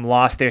suing him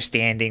lost their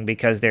standing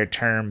because their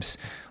terms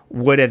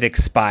would have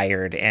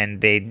expired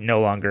and they no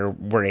longer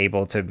were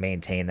able to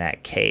maintain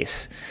that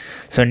case.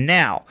 So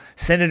now,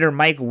 Senator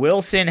Mike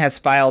Wilson has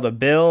filed a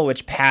bill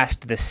which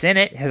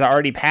has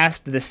already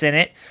passed the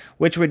Senate,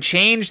 which would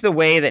change the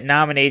way that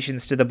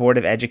nominations to the Board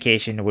of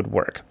Education would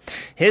work.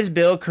 His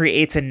bill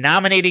creates a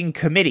nominating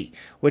committee,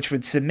 which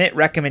would submit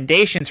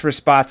recommendations for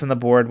spots on the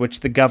board,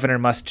 which the governor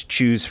must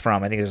choose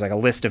from. I think there's like a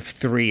list of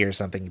 3 or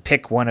something. You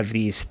pick one of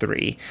these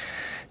 3.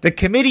 The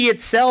committee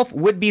itself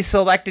would be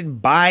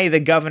selected by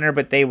the governor,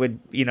 but they would,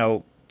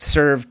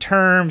 serve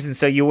terms, and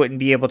so you wouldn't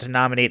be able to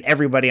nominate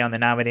everybody on the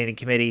nominating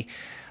committee.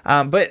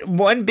 But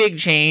one big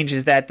change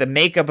is that the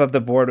makeup of the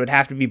board would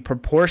have to be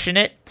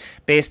proportionate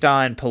based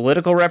on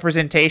political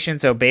representation,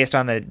 so based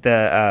on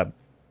the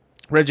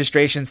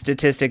registration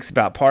statistics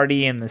about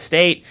party in the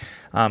state.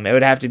 It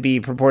would have to be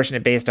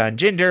proportionate based on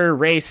gender,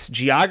 race,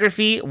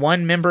 geography,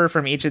 1 member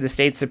from each of the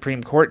state's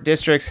Supreme Court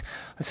districts.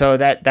 So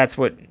that's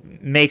what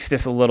makes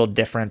this a little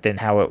different than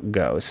how it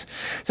goes.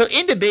 So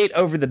in debate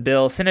over the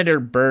bill, Senator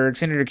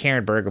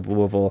Karen Berg of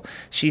Louisville,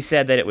 she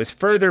said that it was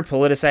further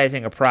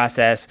politicizing a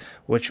process,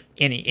 which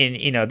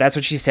that's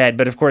what she said.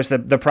 But of course,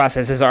 the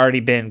process has already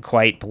been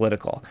quite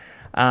political.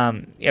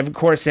 Of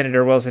course,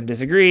 Senator Wilson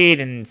disagreed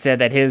and said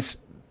that his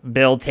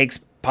bill takes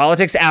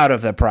politics out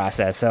of the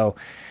process. So,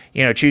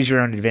 choose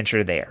your own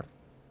adventure there.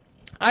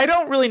 I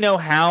don't really know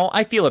how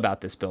I feel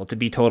about this bill, to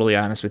be totally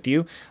honest with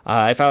you.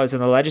 If I was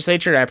in the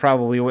legislature, I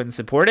probably wouldn't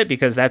support it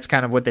because that's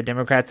kind of what the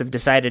Democrats have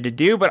decided to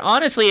do. But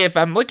honestly, if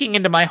I'm looking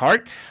into my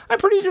heart, I'm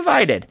pretty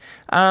divided.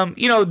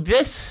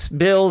 This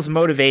bill's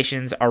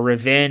motivations are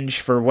revenge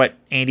for what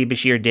Andy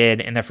Beshear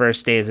did in the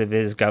first days of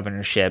his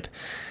governorship.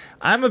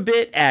 I'm a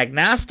bit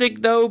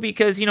agnostic, though,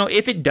 because,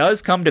 if it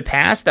does come to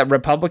pass that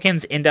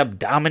Republicans end up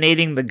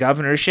dominating the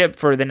governorship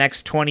for the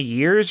next 20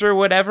 years or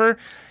whatever,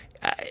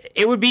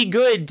 it would be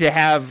good to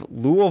have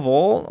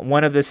Louisville,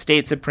 one of the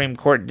state Supreme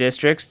Court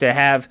districts, to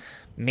have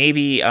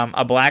maybe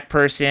a black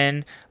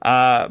person,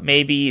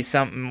 maybe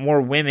some more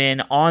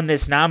women on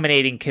this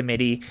nominating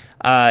committee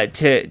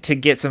to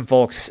get some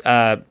folks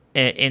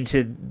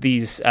into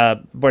these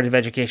Board of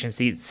Education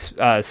seats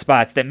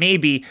spots that may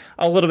be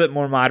a little bit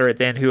more moderate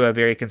than who a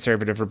very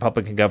conservative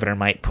Republican governor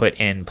might put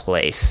in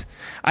place.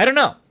 I don't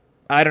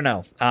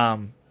know.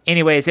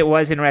 Anyways, it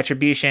was in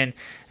retribution,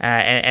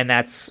 and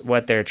that's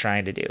what they're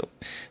trying to do.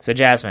 So,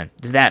 Jasmine,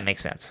 does that make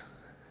sense?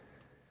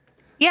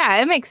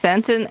 Yeah, it makes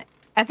sense. And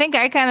I think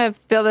I kind of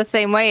feel the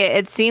same way.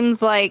 It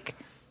seems like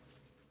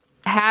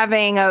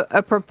having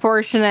a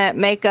proportionate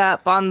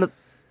makeup on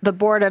the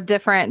board of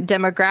different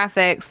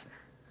demographics,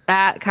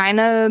 that kind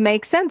of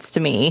makes sense to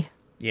me.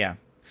 Yeah.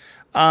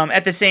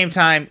 At the same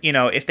time,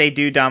 if they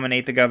do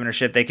dominate the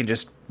governorship, they can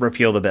just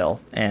repeal the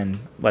bill and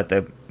let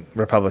the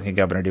Republican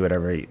governor do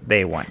whatever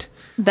they want.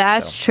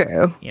 That's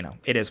true.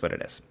 It is what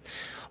it is.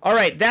 All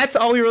right, that's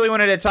all we really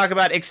wanted to talk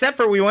about, except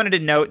for we wanted to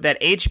note that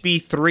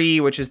HB 3,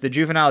 which is the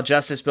juvenile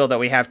justice bill that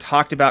we have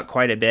talked about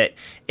quite a bit,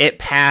 it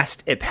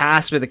passed. It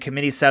passed with a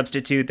committee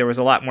substitute. There was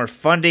a lot more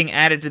funding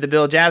added to the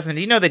bill. Jasmine,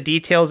 do you know the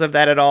details of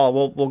that at all?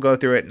 We'll go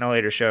through it in a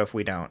later show if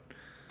we don't.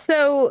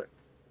 So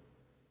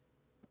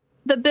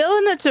the bill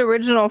in its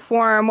original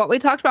form, what we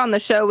talked about on the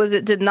show was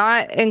it did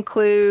not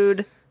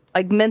include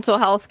like mental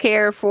health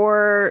care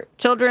for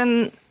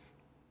children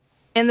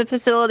in the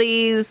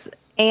facilities,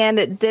 and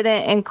it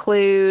didn't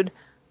include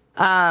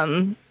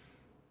the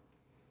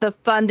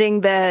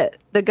funding that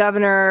the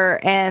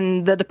governor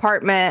and the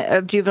Department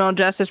of Juvenile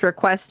Justice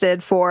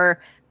requested for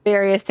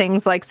various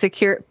things like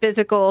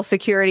physical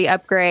security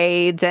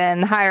upgrades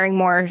and hiring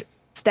more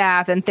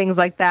staff and things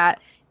like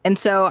that. And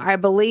so I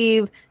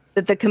believe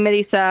that the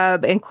committee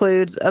sub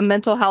includes a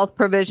mental health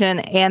provision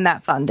and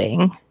that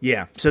funding.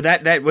 Yeah, so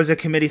that was a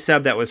committee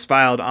sub that was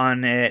filed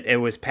on it. It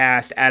was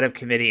passed out of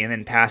committee and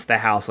then passed the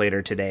House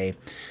later today.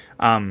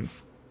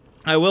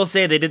 I will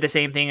say they did the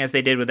same thing as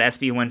they did with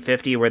SB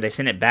 150, where they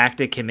sent it back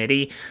to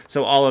committee,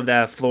 so all of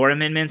the floor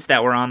amendments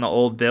that were on the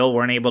old bill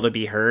weren't able to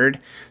be heard.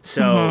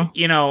 So,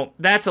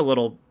 that's a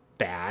little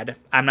bad.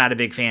 I'm not a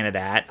big fan of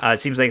that. It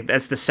seems like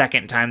that's the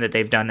second time that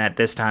they've done that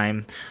this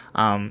time.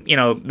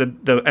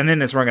 The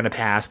amendments weren't going to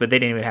pass, but they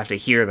didn't even have to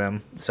hear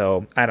them.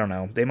 So I don't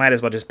know. They might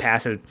as well just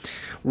pass a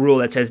rule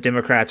that says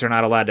Democrats are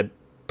not allowed to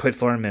put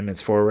floor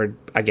amendments forward,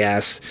 I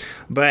guess.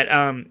 But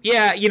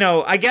yeah,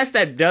 I guess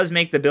that does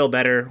make the bill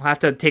better. We'll have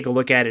to take a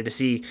look at it to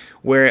see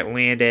where it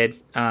landed.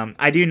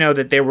 I do know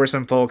that there were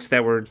some folks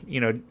that were,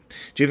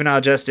 juvenile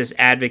justice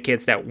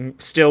advocates that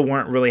still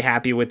weren't really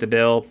happy with the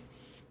bill.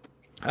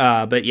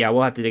 But yeah,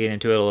 we'll have to dig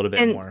into it a little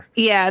bit more.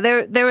 Yeah,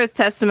 there was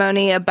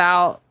testimony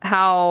about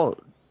how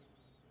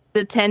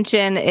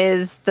detention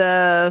is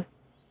the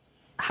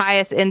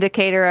highest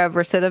indicator of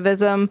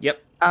recidivism.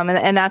 Yep.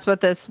 And that's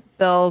what this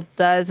bill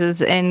does,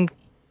 is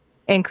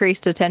increase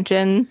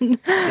detention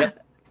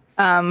Yep.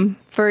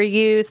 For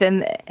youth.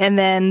 And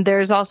then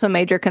there's also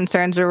major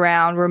concerns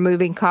around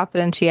removing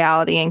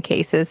confidentiality in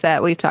cases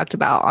that we've talked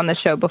about on the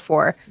show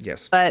before.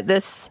 Yes. But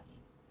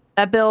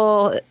that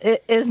bill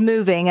is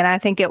moving, and I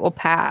think it will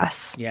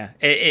pass. Yeah,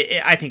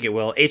 I think it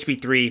will.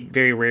 HB3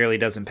 very rarely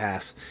doesn't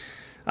pass.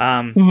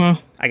 I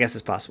guess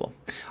it's possible.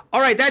 All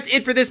right, that's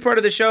it for this part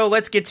of the show.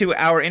 Let's get to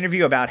our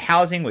interview about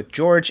housing with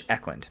George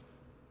Eklund.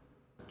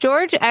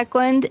 George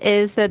Eklund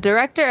is the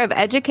Director of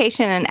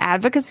Education and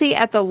Advocacy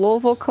at the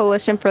Louisville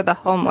Coalition for the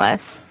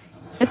Homeless.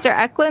 Mr.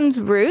 Eklund's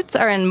roots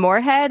are in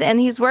Moorhead, and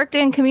he's worked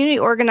in community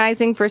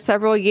organizing for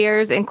several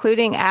years,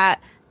 including at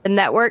the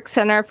Network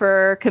Center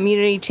for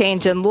Community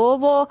Change in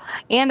Louisville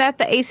and at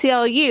the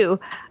ACLU.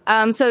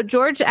 So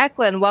George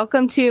Eklund,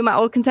 welcome to My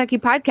Old Kentucky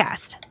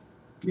podcast.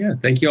 Yeah,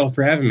 thank you all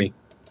for having me.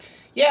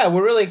 Yeah,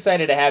 we're really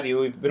excited to have you.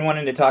 We've been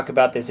wanting to talk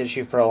about this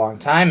issue for a long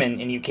time,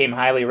 and you came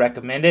highly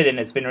recommended, and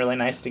it's been really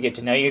nice to get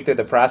to know you through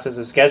the process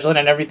of scheduling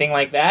and everything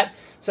like that.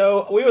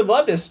 So we would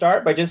love to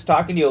start by just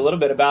talking to you a little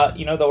bit about,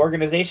 the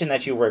organization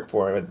that you work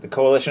for. The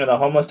Coalition of the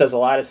Homeless does a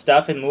lot of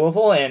stuff in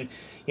Louisville, and,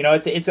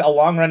 it's a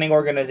long-running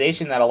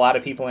organization that a lot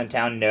of people in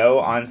town know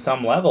on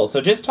some level. So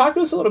just talk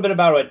to us a little bit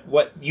about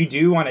what you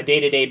do on a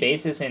day-to-day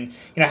basis and,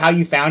 how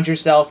you found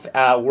yourself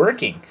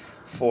working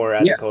for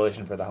the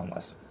Coalition for the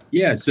Homeless.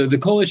 Yeah, so the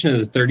Coalition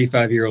is a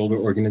 35-year-old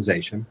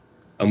organization.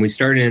 We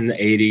started in the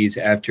 80s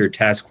after a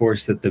task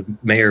force that the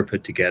mayor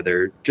put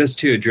together just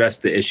to address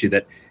the issue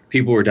that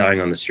people were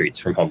dying on the streets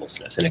from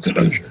homelessness and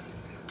exposure.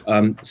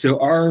 So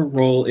our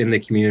role in the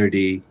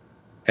community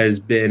has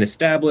been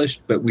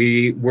established, but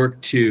we work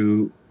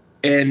to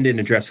end and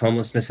address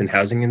homelessness and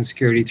housing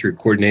insecurity through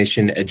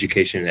coordination,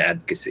 education, and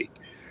advocacy.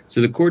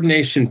 So the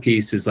coordination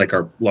piece is like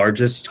our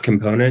largest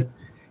component.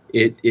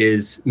 It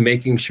is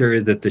making sure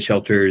that the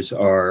shelters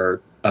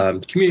are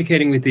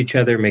communicating with each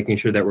other, making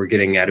sure that we're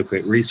getting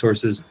adequate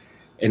resources.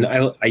 And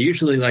I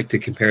usually like to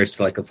compare us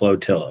to like a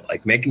flotilla,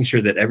 like making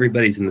sure that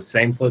everybody's in the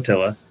same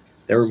flotilla,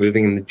 that we're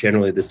moving in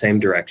generally the same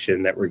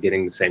direction, that we're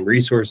getting the same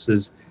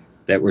resources,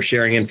 that we're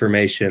sharing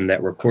information,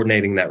 that we're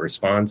coordinating that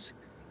response.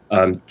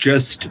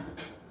 Just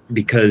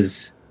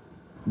because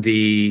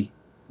the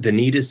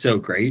need is so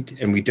great,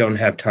 and we don't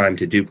have time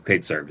to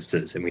duplicate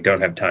services, and we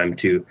don't have time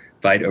to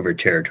fight over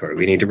territory.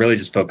 We need to really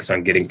just focus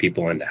on getting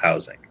people into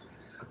housing.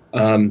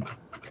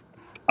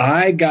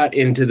 I got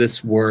into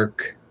this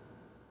work,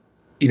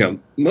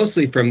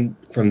 mostly from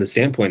the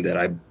standpoint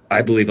that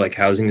I believe like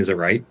housing is a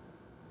right.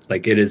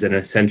 Like it is an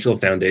essential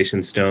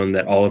foundation stone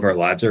that all of our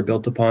lives are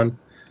built upon.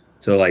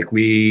 So like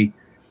we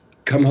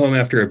come home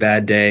after a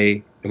bad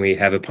day and we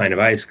have a pint of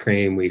ice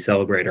cream. We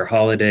celebrate our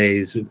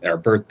holidays, our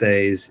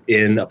birthdays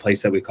in a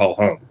place that we call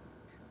home.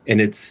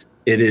 And it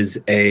is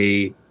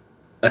a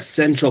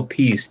essential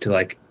piece to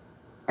like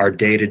our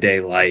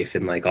day-to-day life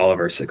and like all of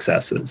our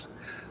successes.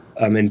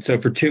 And so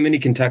for too many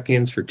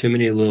Kentuckians, for too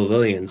many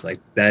Louisvillians, like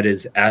that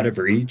is out of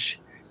reach.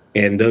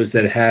 And those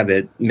that have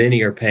it,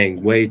 many are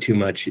paying way too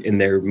much in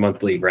their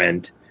monthly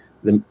rent.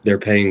 They're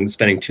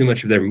spending too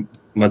much of their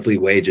monthly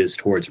wages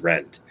towards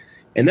rent.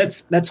 And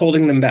that's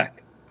holding them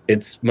back.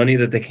 It's money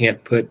that they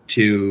can't put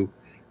to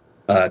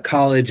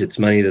college. It's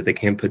money that they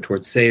can't put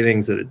towards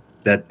savings,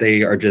 that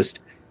they are just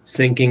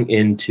sinking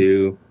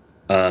into,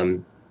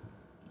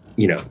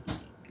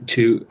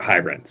 to high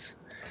rents.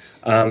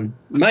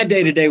 My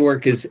day-to-day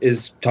work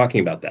is talking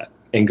about that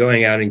and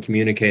going out and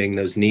communicating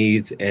those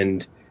needs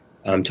and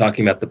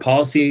talking about the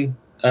policy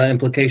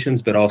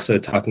implications, but also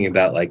talking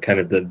about like kind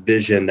of the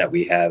vision that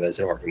we have as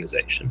an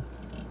organization.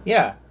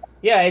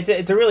 Yeah,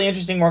 it's a really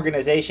interesting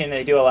organization.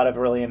 They do a lot of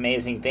really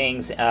amazing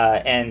things,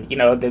 and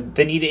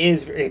the need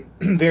is very,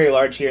 very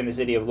large here in the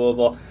city of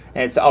Louisville,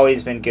 and it's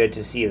always been good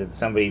to see that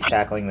somebody's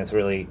tackling this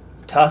really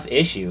tough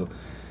issue.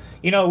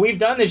 We've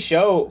done this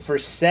show for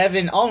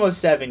almost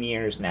 7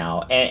 years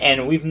now,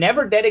 and we've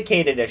never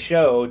dedicated a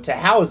show to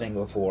housing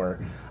before.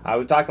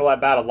 We've talked a lot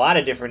about a lot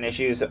of different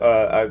issues,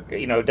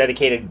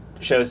 dedicated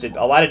shows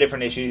to a lot of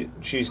different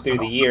issues through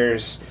the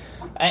years.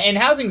 And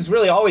housing's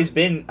really always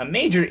been a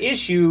major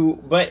issue,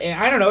 but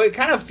I don't know, it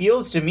kind of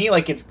feels to me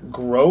like it's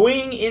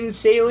growing in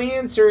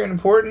salience or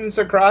importance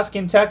across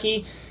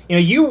Kentucky.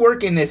 You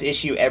work in this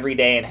issue every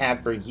day and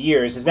have for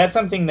years. Is that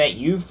something that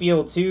you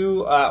feel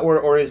too,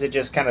 or is it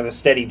just kind of a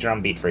steady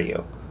drumbeat for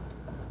you?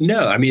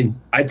 No, I mean,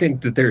 I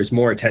think that there's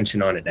more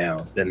attention on it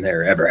now than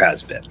there ever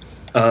has been.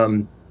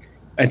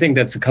 I think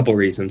that's a couple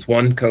reasons.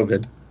 One,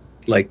 COVID.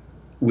 Like,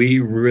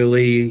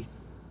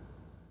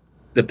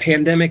 the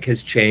pandemic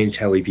has changed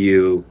how we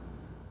view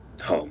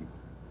home.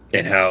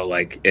 and how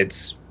like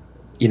it's,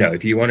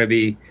 if you want to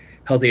be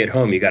healthy at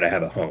home, you got to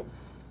have a home.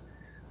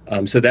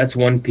 So that's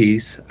one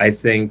piece. I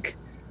think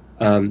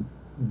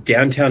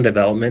downtown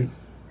development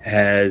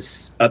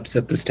has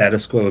upset the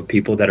status quo of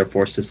people that are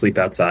forced to sleep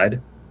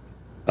outside.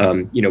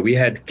 We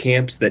had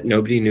camps that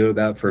nobody knew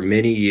about for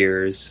many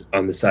years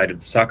on the side of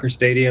the soccer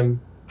stadium,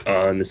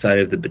 on the side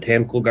of the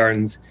botanical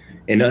gardens,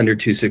 and under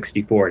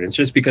 264. And it's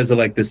just because of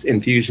like this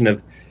infusion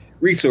of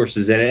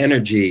resources and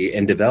energy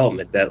and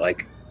development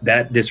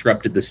that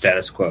disrupted the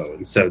status quo.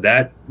 And so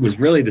that was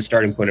really the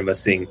starting point of us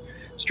seeing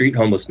street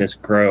homelessness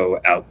grow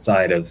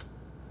outside of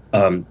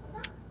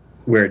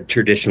where it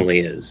traditionally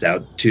is,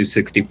 out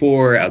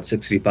 264, out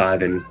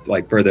 65, and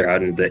like further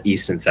out into the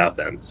east and south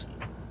ends.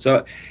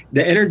 So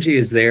the energy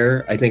is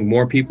there. I think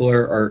more people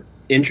are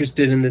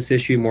interested in this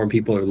issue. More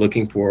people are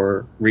looking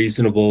for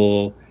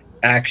reasonable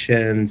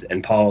actions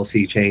and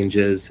policy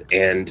changes.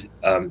 And,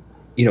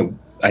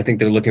 I think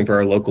they're looking for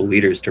our local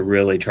leaders to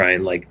really try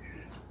and like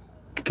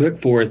put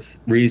forth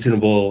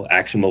reasonable,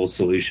 actionable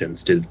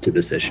solutions to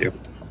this issue.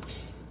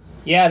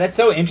 Yeah, that's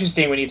so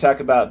interesting when you talk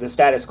about the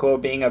status quo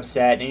being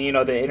upset,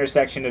 and the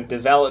intersection of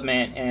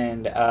development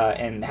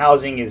and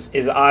housing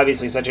is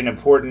obviously such an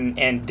important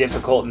and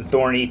difficult and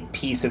thorny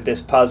piece of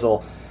this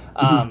puzzle.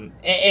 And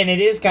it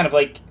is kind of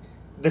like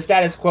the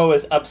status quo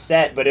is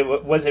upset,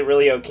 but was it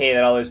really okay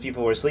that all those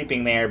people were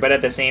sleeping there? But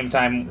at the same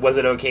time, was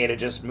it okay to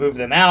just move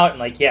them out? And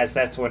like, yes,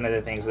 that's one of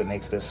the things that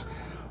makes this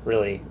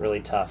really, really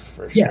tough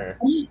for sure.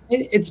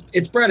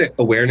 It's brought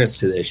awareness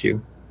to the issue.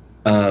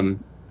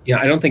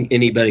 I don't think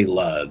anybody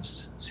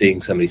loves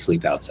seeing somebody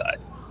sleep outside.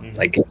 Mm-hmm.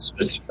 Like, it's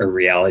just a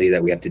reality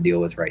that we have to deal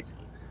with right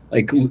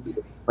now.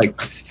 Like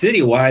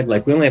citywide,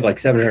 like we only have like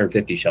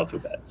 750 shelter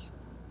beds.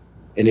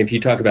 And if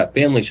you talk about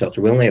family shelter,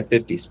 we only have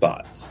 50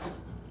 spots.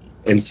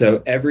 And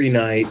so every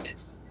night,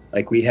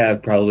 like we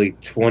have probably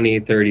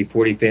 20, 30,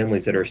 40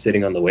 families that are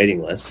sitting on the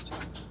waiting list.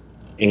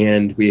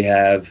 And we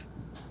have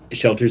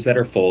shelters that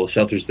are full,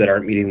 shelters that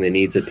aren't meeting the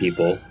needs of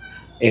people.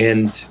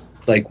 And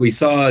like we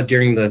saw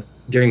during the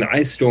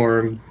ice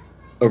storm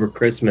over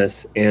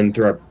Christmas and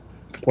through our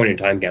point in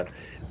time count,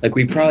 like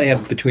we probably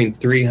have between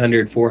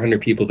 300, 400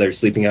 people that are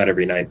sleeping out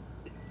every night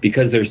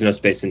because there's no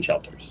space in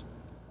shelters.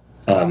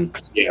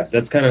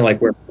 That's kind of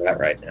like where we're at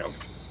right now.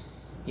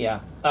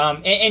 Yeah.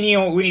 And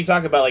when you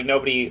talk about like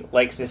nobody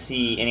likes to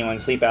see anyone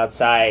sleep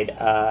outside,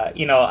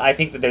 I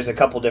think that there's a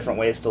couple different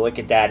ways to look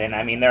at that. And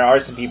I mean, there are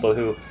some people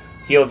who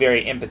feel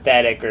very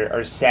empathetic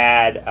or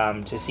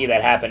sad to see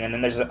that happen. And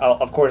then there's,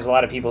 of course, a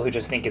lot of people who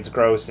just think it's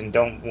gross and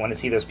don't want to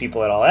see those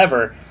people at all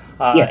ever.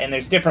 And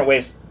there's different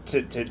ways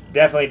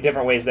definitely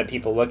different ways that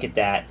people look at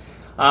that.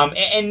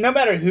 And no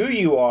matter who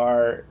you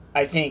are,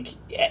 I think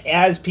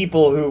as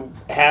people who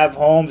have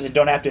homes and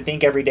don't have to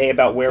think every day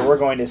about where we're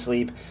going to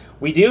sleep,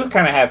 we do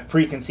kind of have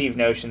preconceived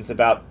notions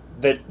about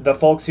the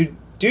folks who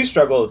do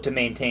struggle to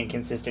maintain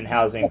consistent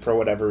housing for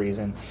whatever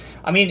reason.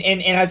 I mean,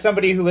 and as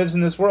somebody who lives in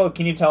this world,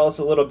 can you tell us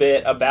a little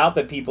bit about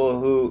the people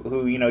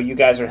who you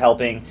guys are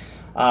helping,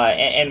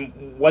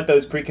 and what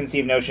those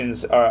preconceived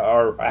notions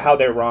are, how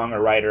they're wrong or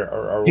right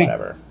or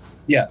whatever?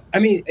 Yeah, I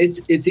mean,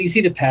 it's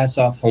easy to pass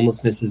off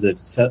homelessness as a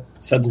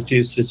substance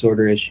use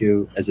disorder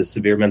issue, as a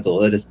severe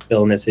mental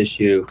illness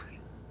issue,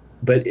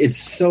 but it's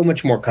so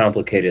much more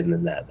complicated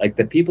than that. Like,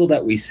 the people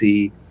that we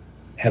see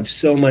have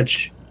so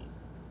much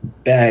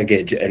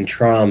baggage and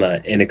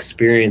trauma and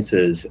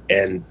experiences,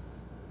 and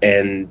at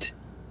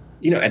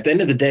the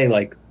end of the day,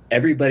 like,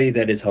 everybody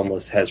that is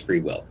homeless has free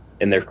will,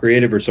 and they're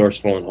creative,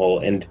 resourceful, and whole.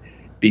 And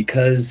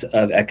because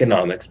of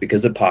economics,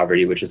 because of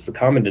poverty, which is the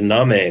common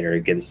denominator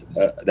against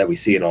that we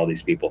see in all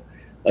these people,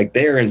 like,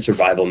 they are in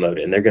survival mode,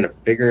 and they're going to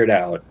figure it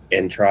out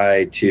and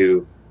try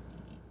to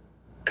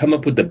come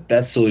up with the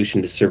best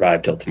solution to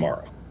survive till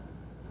tomorrow.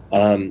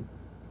 And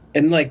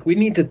like, we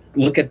need to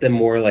look at them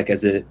more like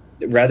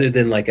rather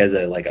than like as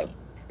a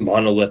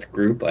monolith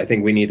group. I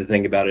think we need to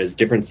think about it as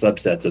different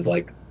subsets of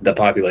like the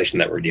population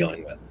that we're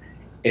dealing with.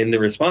 And the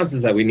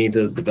responses that we need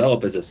to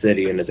develop as a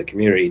city and as a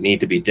community need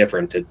to be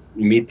different to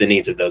meet the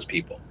needs of those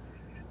people.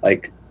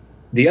 Like,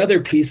 the other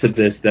piece of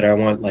this that I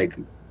want like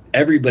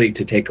everybody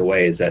to take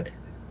away is that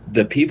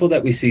the people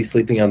that we see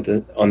sleeping on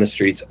the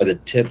streets are the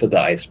tip of the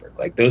iceberg.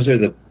 Like, those are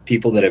the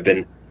people that have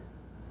been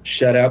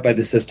shut out by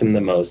the system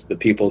the most, the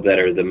people that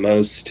are the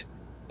most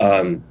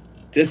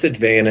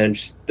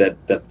disadvantaged,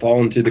 that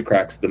fallen through the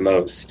cracks the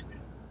most.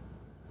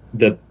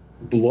 The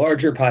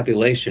larger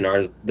population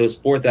are those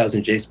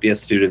 4,000 JCPS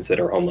students that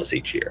are homeless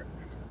each year,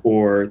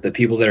 or the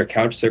people that are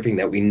couch surfing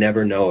that we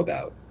never know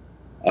about.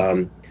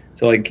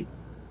 So like,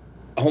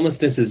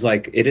 homelessness is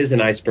like, it is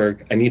an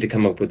iceberg. I need to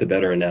come up with a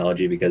better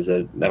analogy because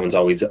that one's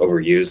always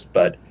overused,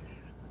 but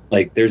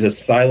like, there's a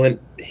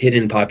silent,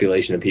 hidden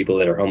population of people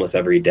that are homeless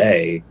every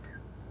day.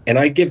 And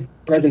I give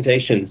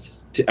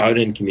presentations out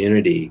in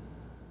community,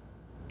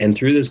 and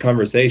through those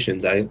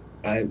conversations,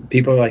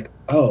 people are like,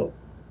 oh,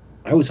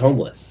 I was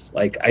homeless.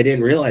 Like, I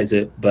didn't realize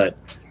it, but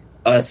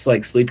us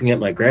like sleeping at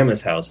my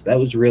grandma's house, that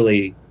was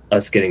really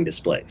us getting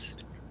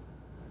displaced.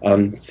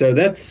 So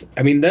those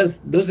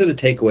are the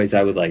takeaways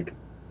I would like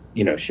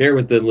share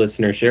with the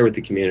listener, share with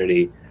the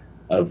community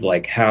of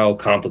like how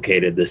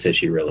complicated this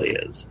issue really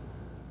is.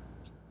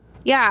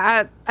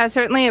 Yeah, I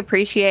certainly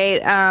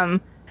appreciate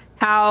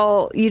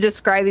how you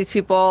describe these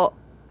people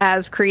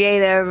as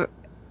creative,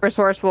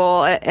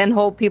 resourceful, and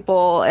whole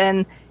people,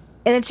 and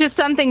it's just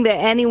something that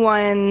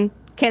anyone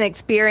can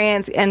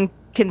experience and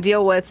can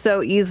deal with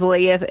so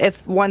easily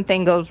if one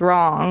thing goes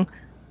wrong.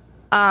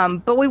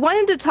 But we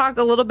wanted to talk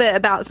a little bit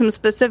about some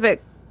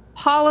specific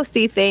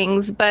policy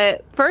things,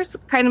 but first,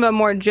 kind of a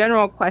more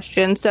general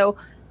question. So,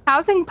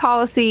 housing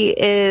policy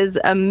is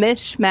a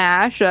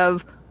mishmash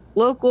of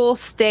local,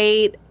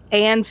 state,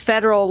 and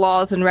federal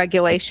laws and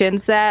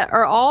regulations that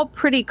are all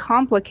pretty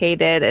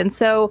complicated. And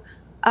so,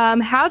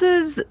 how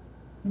does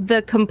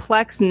the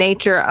complex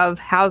nature of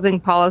housing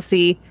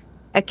policy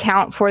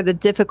account for the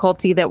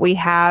difficulty that we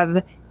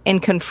have in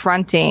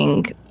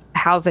confronting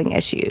housing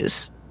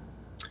issues?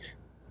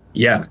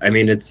 Yeah, I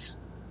mean, it's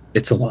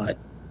a lot.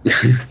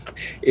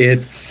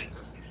 It's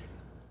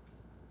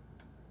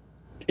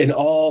in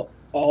all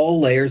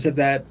layers of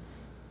that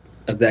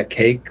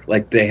cake.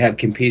 Like, they have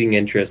competing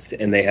interests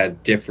and they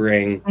have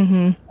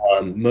differing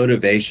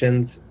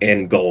motivations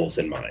and goals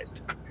in mind.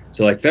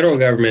 So like, federal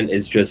government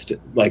is just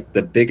like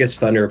the biggest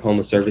funder of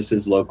homeless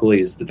services locally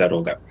is the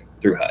federal government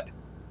through HUD,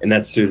 and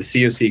that's through the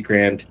COC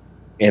grant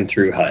and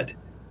through HUD,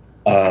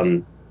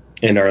 and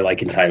our like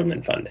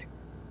entitlement funding.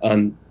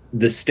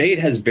 The state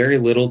has very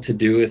little to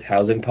do with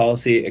housing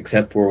policy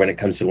except for when it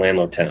comes to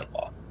landlord-tenant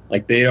law.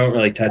 Like, they don't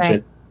really touch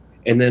it.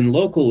 And then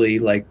locally,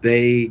 like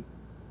they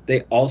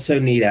also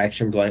need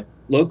action.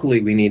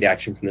 Locally, we need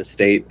action from the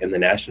state and the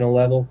national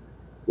level.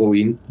 What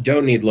we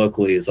don't need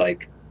locally is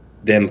like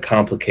them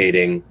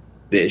complicating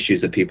the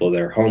issues of people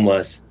that are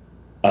homeless,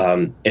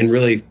 and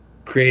really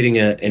creating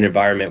an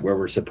environment where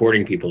we're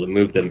supporting people to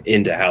move them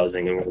into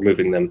housing, and we're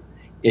moving them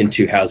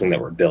into housing that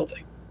we're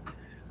building.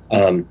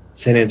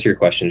 Does that answer your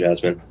question,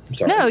 Jasmine? I'm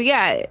sorry. No,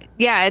 yeah,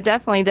 it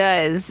definitely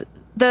does.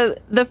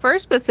 The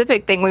first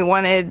specific thing we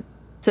wanted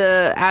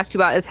to ask you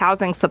about is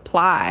housing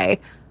supply,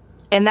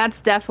 and that's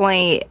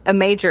definitely a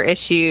major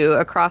issue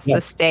across the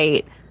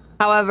state.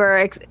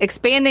 However,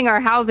 expanding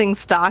our housing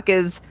stock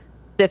is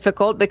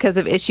difficult because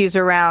of issues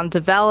around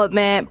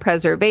development,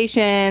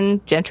 preservation,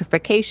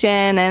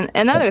 gentrification,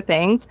 and other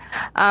things.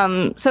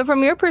 So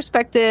from your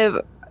perspective,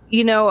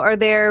 are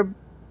there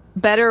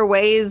better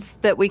ways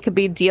that we could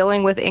be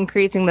dealing with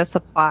increasing the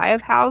supply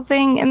of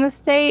housing in the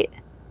state?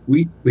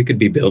 We could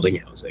be building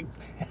housing,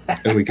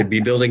 and we could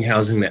be building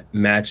housing that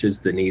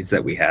matches the needs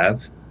that we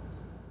have.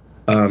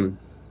 And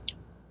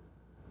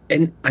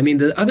I mean,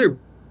 the other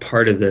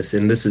part of this,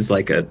 and this is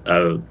like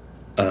a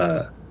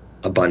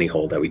bunny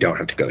hole that we don't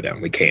have to go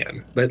down. We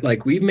can, but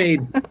like, we've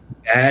made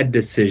bad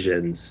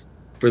decisions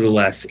for the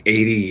last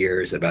 80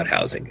 years about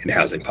housing and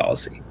housing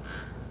policy.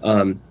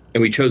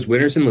 And we chose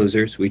winners and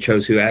losers. We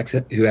chose who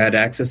had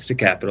access to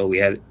capital.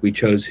 We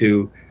chose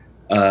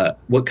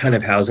what kind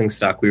of housing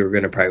stock we were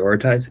going to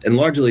prioritize. And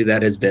largely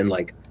that has been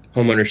like,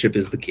 homeownership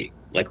is the key.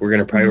 Like, we're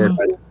going to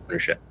prioritize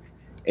ownership.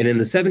 And in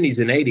the 70s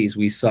and 80s,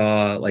 we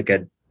saw like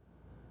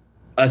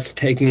us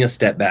taking a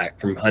step back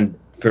from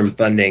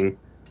funding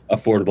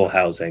affordable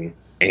housing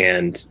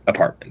and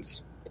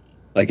apartments.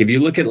 Like, if you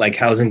look at like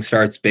housing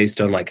starts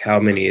based on like how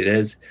many it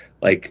is,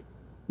 like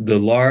the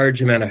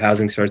large amount of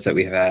housing starts that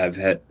we have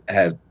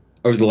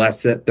over the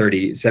last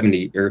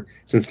 70 or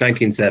since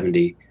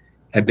 1970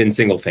 have been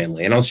single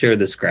family. And I'll share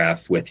this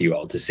graph with you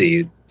all to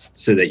see,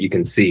 so that you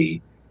can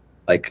see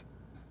like,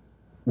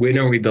 when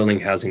are we building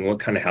housing? What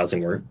kind of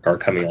housing are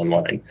coming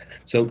online?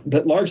 So,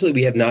 but largely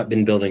we have not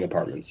been building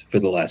apartments for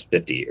the last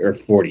 50 or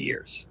 40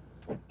 years.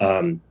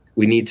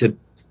 We need to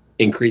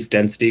increase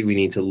density. We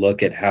need to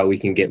look at how we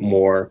can get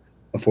more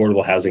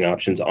affordable housing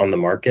options on the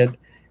market,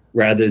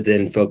 rather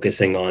than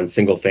focusing on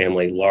single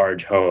family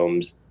large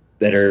homes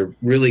that are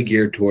really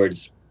geared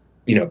towards,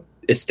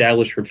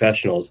 established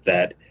professionals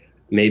that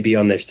may be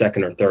on their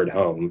second or third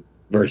home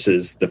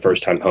versus the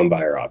first time home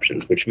buyer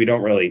options, which we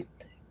don't really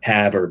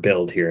have or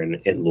build here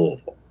in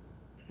Louisville.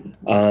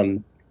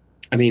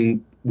 I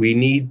mean, we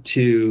need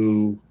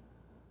to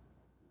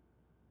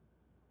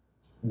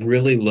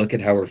really look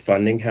at how we're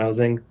funding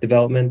housing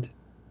development.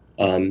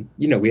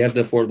 We have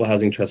the Affordable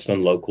Housing Trust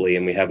Fund locally,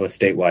 and we have a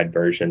statewide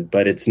version,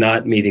 but it's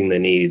not meeting the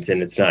needs,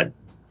 and it's not,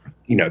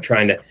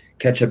 trying to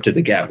catch up to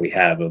the gap we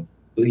have of,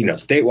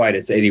 statewide,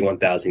 it's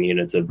 81,000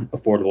 units of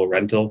affordable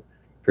rental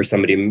for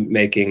somebody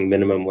making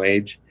minimum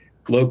wage.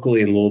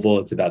 Locally in Louisville,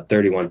 it's about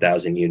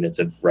 31,000 units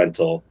of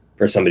rental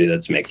for somebody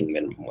that's making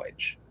minimum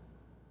wage.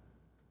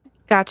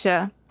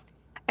 Gotcha.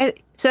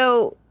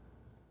 So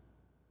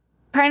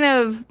kind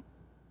of,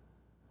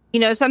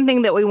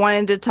 something that we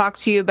wanted to talk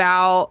to you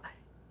about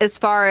as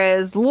far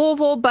as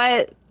Louisville,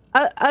 but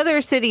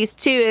other cities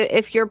too,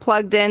 if you're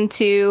plugged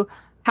into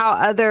how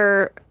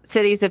other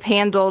cities have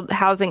handled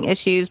housing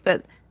issues.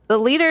 But the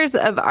leaders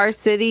of our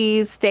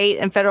cities, state,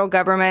 and federal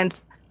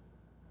governments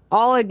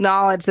all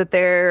acknowledge that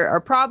there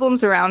are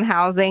problems around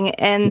housing,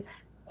 and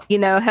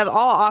have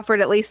all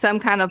offered at least some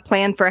kind of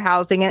plan for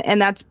housing.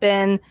 And that's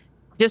been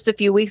just a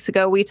few weeks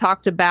ago, we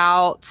talked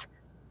about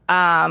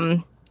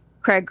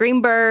Craig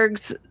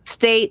Greenberg's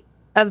State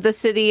of the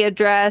City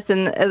address,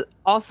 and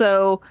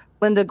also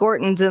Linda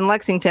Gorton's in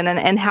Lexington,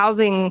 and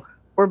housing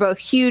were both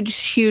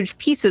huge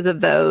pieces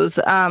of those.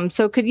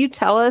 So could you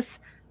tell us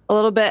a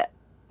little bit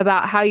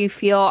about how you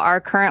feel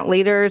our current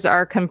leaders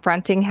are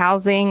confronting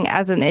housing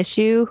as an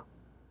issue?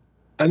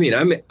 I mean,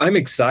 I'm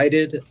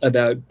excited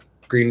about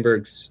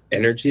Greenberg's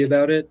energy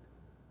about it.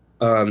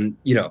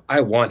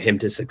 I want him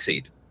to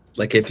succeed.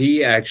 Like, if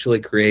he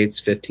actually creates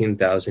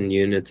 15,000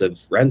 units of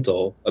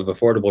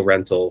affordable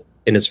rental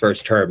in his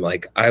first term,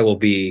 like, I will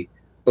be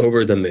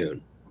over the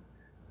moon.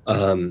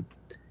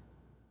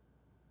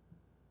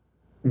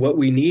 What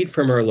we need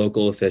from our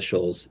local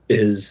officials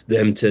is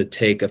them to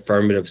take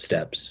affirmative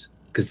steps,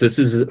 because this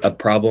is a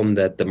problem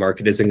that the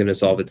market isn't going to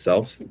solve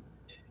itself.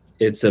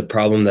 It's a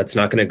problem that's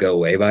not going to go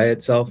away by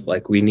itself.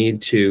 Like, we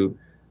need to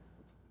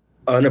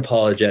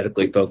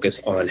unapologetically focus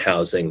on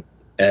housing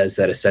as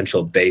that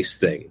essential base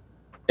thing.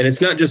 And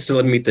it's not just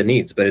to meet the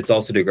needs, but it's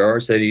also to grow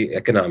our city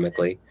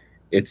economically.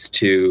 It's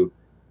to,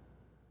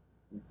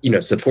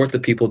 support the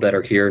people that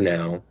are here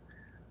now.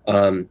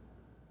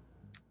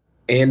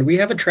 And we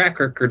have a track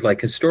record, like,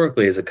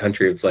 historically as a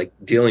country, of like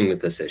dealing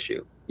with this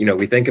issue.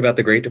 We think about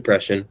the Great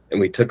Depression, and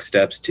we took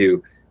steps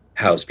to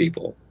house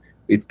people.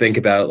 We think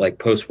about like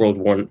post World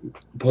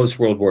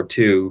War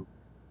II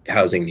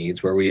housing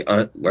needs, where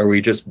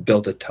we just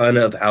built a ton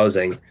of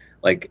housing,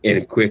 like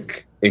in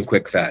quick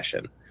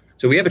fashion.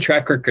 So we have a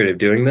track record of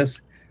doing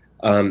this.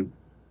 I'm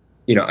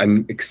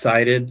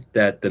excited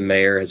that the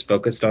mayor has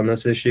focused on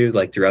this issue,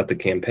 like throughout the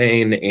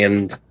campaign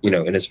and,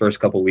 in his first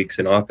couple weeks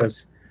in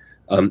office.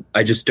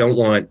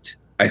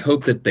 I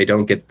hope that they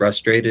don't get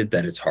frustrated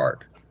that it's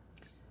hard.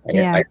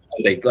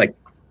 They like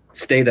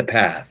stay the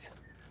path,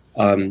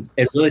 and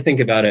really think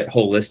about it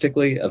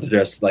holistically, of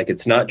just like,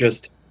 it's not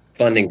just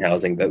funding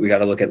housing, but we got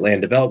to look at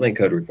land development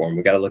code reform.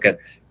 We got to look at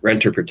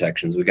renter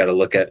protections. We got to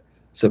look at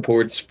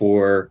supports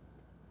for,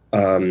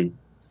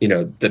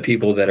 the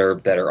people that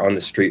are on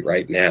the street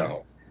right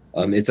now.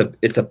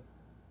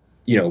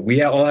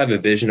 We all have a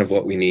vision of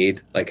what we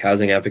need. Like,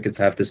 housing advocates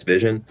have this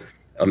vision.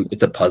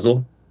 It's a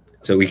puzzle.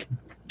 So we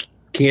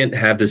can't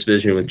have this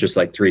vision with just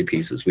like three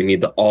pieces. We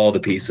need all the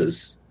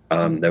pieces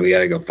that we got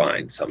to go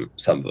find some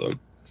of them.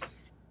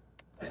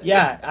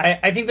 Yeah,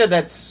 I think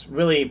that's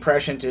really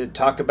prescient to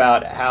talk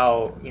about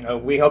how,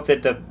 we hope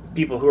that the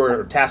people who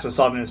are tasked with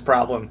solving this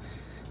problem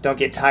don't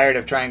get tired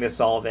of trying to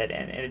solve it.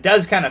 And it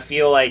does kind of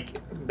feel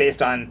like,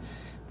 based on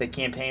the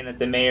campaign that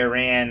the mayor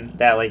ran,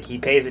 that like he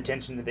pays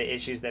attention to the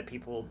issues that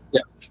people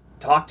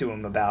talk to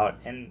him about.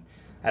 And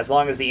as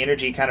long as the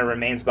energy kind of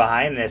remains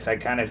behind this, I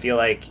kind of feel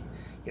like,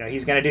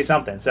 he's going to do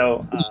something.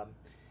 So,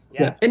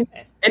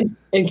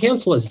 And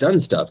council has done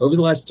stuff over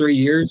the last 3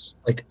 years.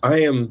 Like,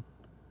 I'm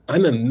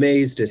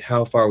amazed at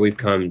how far we've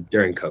come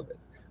during COVID.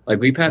 Like,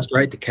 we passed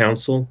right to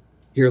counsel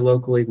here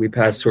locally. We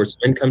passed source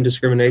of income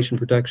discrimination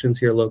protections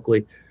here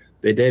locally.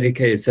 They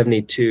dedicated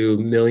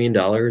 $72 million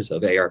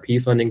of ARP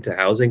funding to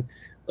housing.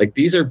 Like,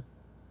 these are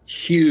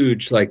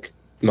huge, like,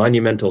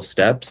 monumental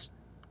steps.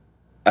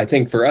 I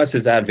think for us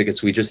as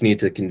advocates, we just need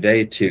to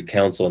convey to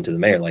council and to the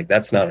mayor, like,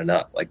 that's not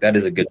enough. Like, that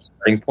is a good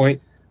starting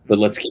point, but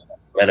let's keep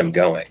momentum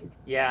going.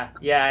 Yeah.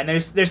 And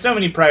there's so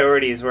many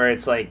priorities where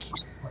it's like,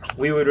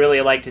 we would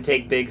really like to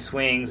take big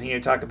swings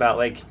and talk about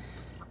like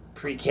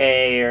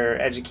pre-K or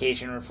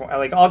education reform,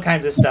 like all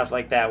kinds of stuff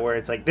like that, where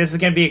it's like, this is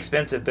going to be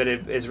expensive, but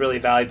it is really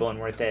valuable and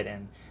worth it.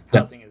 And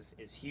housing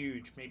is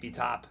huge, maybe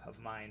top of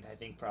mind, I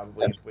think,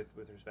 probably with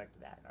respect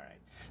to that. All right.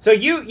 So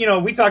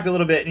we talked a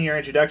little bit in your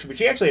introduction, but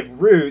you actually have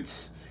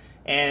roots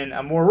in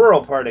a more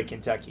rural part of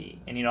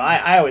Kentucky. And,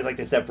 I always like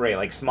to separate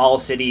like small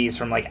cities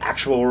from like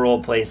actual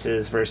rural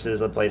places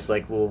versus a place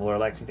like Louisville or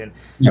Lexington.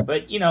 Yep.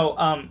 But,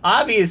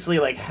 obviously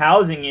like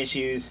housing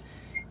issues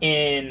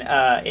in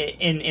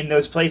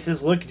those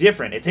places look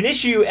different. It's an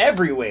issue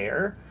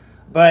everywhere,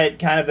 but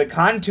kind of the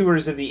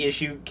contours of the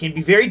issue can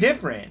be very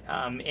different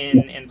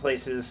in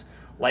places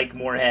like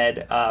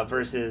Moorhead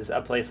versus a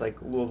place like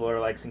Louisville or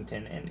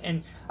Lexington.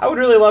 And I would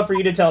really love for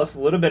you to tell us a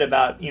little bit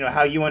about,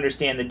 how you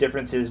understand the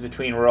differences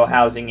between rural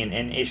housing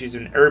and issues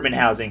in urban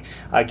housing,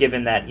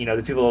 given that,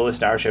 the people that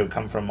listen to our show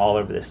come from all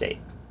over the state.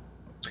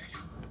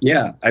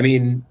 Yeah, I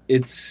mean,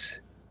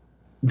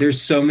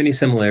 there's so many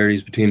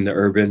similarities between the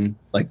urban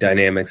like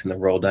dynamics and the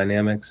rural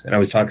dynamics. And I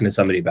was talking to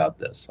somebody about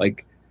this.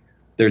 Like,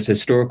 there's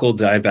historical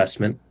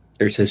divestment.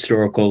 There's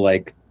historical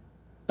like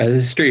a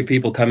history of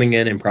people coming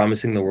in and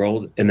promising the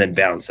world and then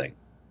bouncing,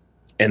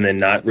 and then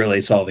not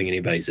really solving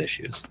anybody's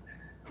issues.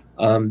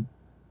 And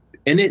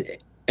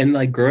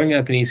like growing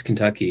up in East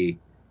Kentucky,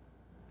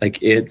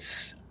 like,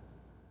 it's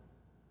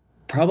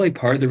probably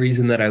part of the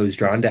reason that I was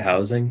drawn to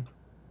housing.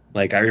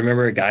 Like, I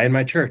remember a guy in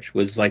my church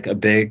was like a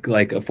big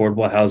like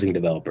affordable housing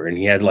developer, and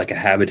he had like a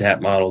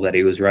habitat model that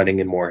he was running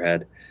in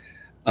Moorhead.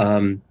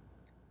 And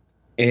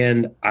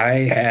I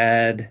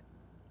had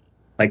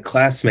like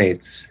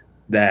classmates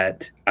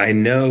that I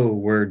know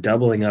were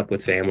doubling up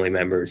with family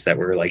members that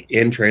were like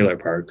in trailer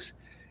parks,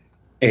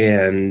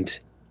 and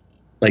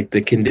like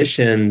the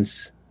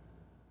conditions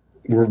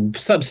we're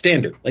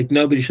substandard. Like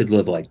nobody should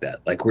live like that.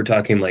 Like we're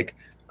talking like,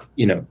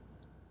 you know,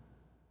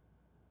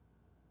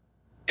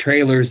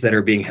 trailers that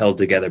are being held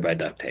together by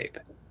duct tape.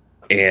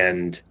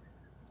 And,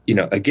 you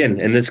know,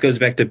 again, and this goes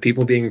back to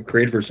people being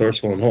creative,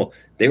 resourceful, and whole.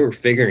 They were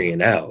figuring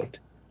it out,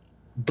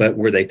 but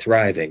were they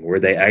thriving? Were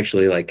they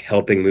actually like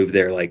helping move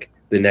their like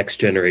the next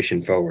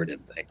generation forward in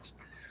things?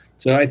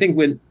 So I think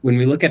when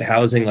we look at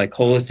housing like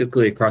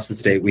holistically across the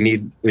state, we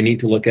need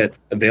to look at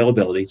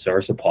availability, so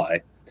our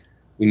supply.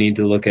 We need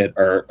to look at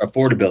our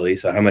affordability,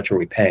 so how much are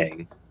we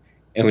paying?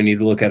 And we need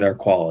to look at our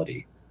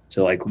quality.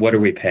 So like what are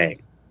we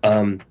paying?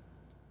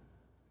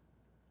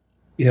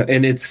 You know,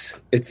 and it's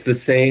the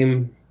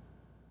same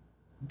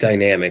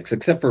dynamics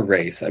except for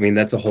race. I mean,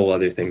 that's a whole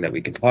other thing that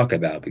we can talk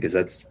about because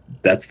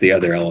that's the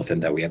other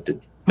elephant that we have to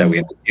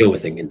deal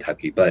with in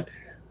Kentucky. But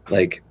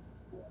like,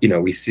 you know,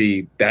 we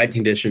see bad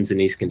conditions in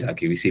East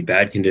Kentucky. We see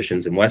bad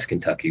conditions in West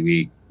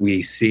Kentucky.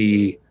 We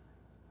see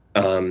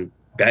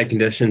bad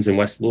conditions in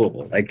West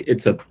Louisville. Like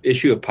it's a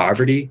issue of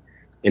poverty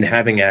and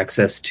having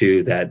access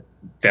to that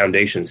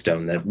foundation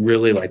stone that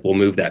really like will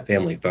move that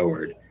family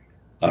forward.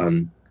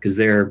 Because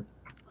they're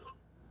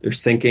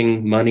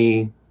sinking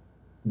money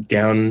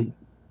down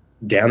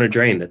a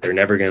drain that they're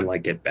never going to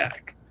like get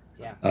back.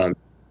 Yeah. And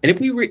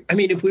if we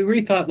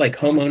rethought like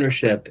home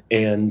ownership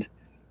and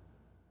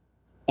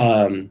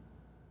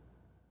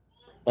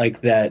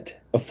like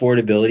that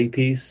affordability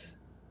piece.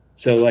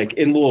 So like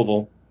in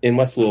Louisville, in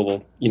West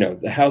Louisville, you know,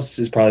 the house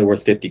is probably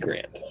worth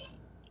 $50,000.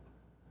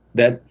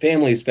 That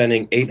family is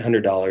spending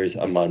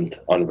 $800 a month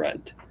on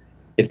rent.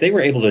 If they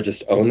were able to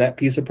just own that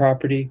piece of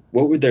property,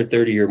 what would their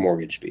 30-year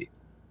mortgage be?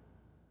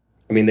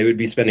 I mean, they would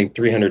be spending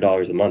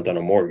 $300 a month on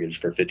a mortgage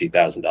for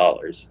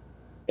 $50,000.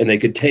 And they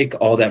could take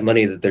all that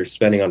money that they're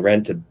spending on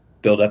rent to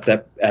build up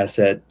that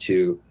asset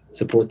to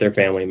support their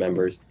family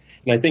members.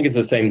 And I think it's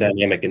the same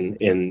dynamic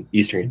in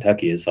Eastern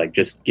Kentucky. Is like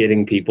just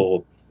getting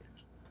people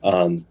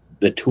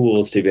the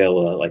tools to be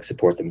able to like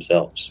support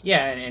themselves.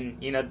 Yeah,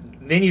 and you know,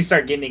 then you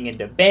start getting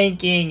into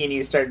banking, and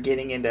you start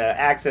getting into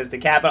access to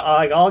capital,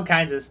 like all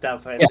kinds of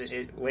stuff. Yes.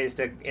 Ways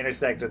to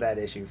intersect with that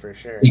issue for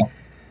sure.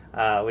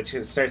 Yeah. Which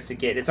it starts to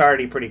get, it's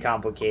already pretty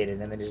complicated,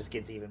 and then it just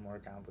gets even more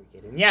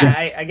complicated. And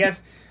yeah, I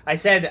guess I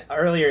said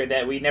earlier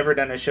that we'd never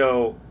done a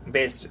show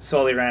based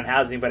solely around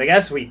housing, but I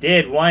guess we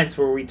did once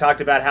where we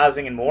talked about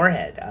housing in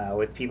Moorhead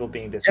with people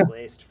being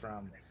displaced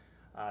from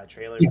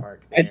trailer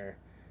park there.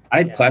 I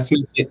had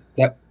classmates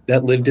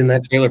that lived in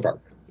that trailer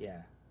park.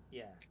 Yeah,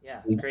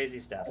 crazy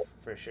stuff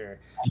for sure.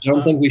 I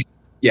don't think we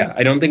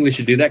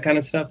should do that kind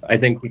of stuff. I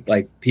think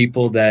like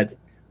people that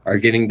are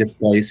getting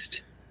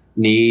displaced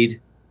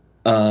need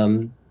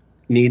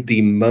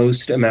the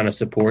most amount of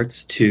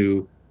supports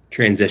to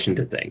transition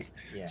to things.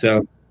 Yeah.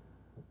 So,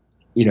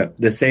 you know,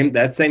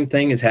 that same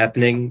thing is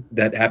happening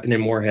that happened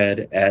in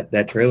Moorhead at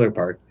that trailer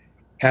park,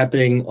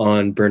 happening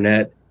on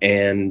Burnett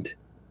and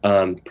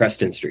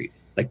Preston Street.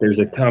 Like there's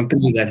a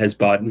company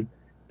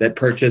that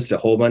purchased a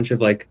whole bunch of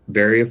like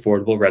very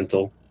affordable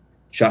rental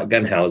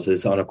shotgun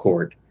houses on a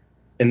court,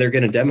 and they're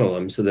going to demo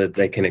them so that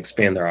they can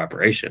expand their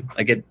operation.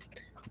 Like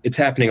it's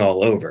happening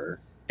all over,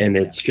 and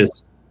it's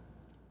just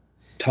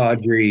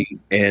tawdry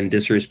and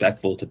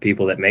disrespectful to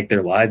people that make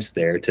their lives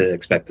there to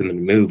expect them to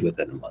move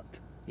within a month.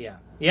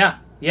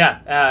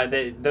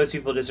 Those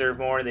people deserve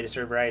more. They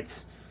deserve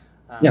rights.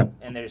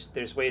 And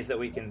there's ways that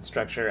we can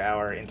structure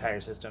our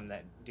entire system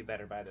that do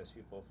better by those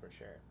people for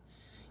sure.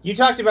 You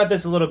talked about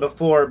this a little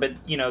before, but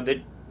you know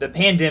the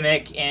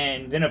pandemic,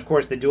 and then of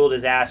course the dual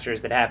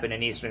disasters that happened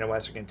in Eastern and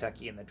Western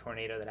Kentucky, and the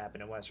tornado that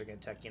happened in Western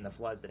Kentucky, and the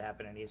floods that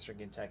happened in Eastern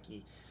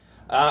Kentucky.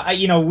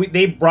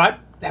 They brought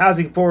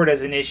housing forward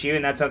as an issue,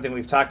 and that's something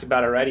we've talked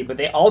about already. But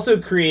they also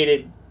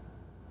created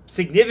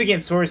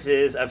significant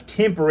sources of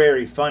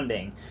temporary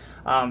funding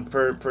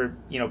for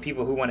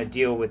people who want to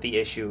deal with the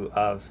issue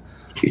of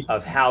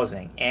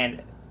housing,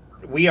 and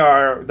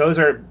those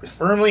are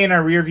firmly in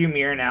our rearview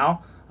mirror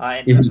now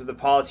in terms of the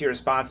policy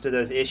response to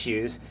those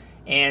issues.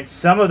 And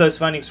some of those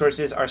funding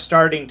sources are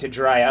starting to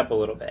dry up a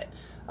little bit.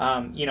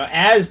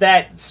 As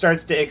that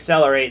starts to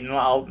accelerate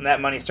and that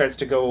money starts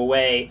to go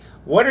away,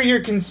 what are your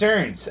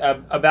concerns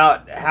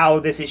about how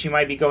this issue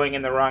might be going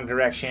in the wrong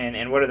direction,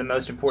 and what are the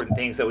most important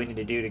things that we need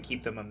to do to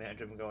keep the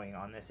momentum going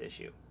on this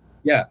issue?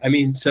 Yeah,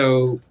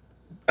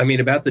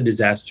 about the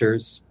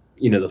disasters,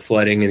 the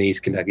flooding in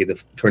East Kentucky,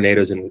 the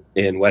tornadoes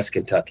in West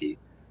Kentucky,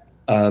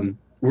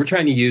 we're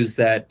trying to use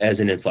that as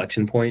an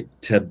inflection point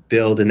to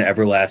build an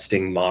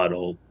everlasting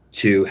model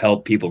to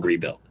help people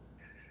rebuild.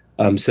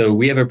 So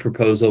we have a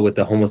proposal with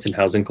the Homeless and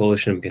Housing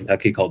Coalition of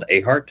Kentucky called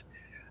AHART.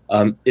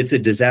 It's a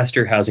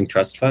disaster housing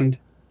trust fund.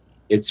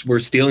 We're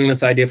stealing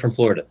this idea from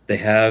Florida. They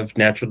have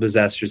natural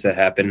disasters that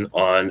happen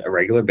on a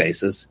regular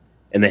basis,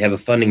 and they have a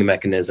funding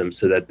mechanism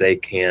so that they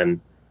can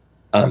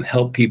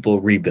help people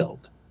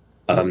rebuild.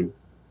 And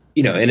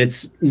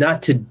it's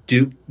not to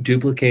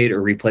duplicate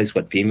or replace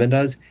what FEMA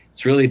does.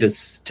 It's really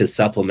just to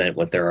supplement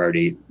what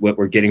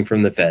we're getting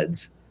from the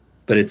feds.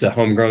 But it's a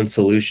homegrown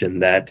solution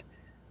that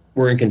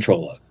we're in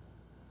control of.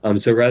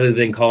 So rather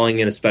than calling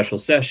in a special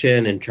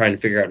session and trying to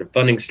figure out a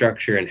funding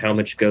structure and how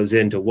much goes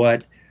into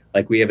what,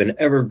 like we have an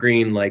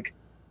evergreen like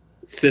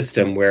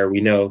system where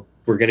we know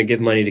we're going to give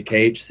money to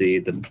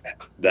KHC,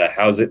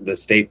 the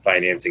state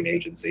financing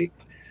agency,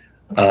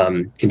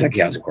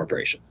 Kentucky Housing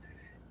Corporation,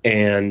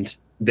 and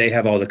they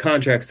have all the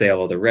contracts, they have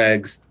all the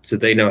regs, so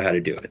they know how to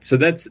do it. So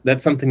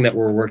that's something that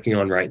we're working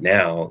on right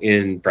now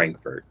in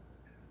Frankfort,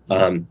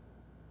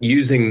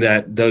 using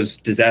those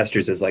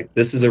disasters as like,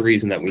 this is a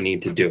reason that we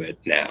need to do it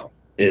now.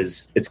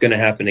 It's going to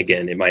happen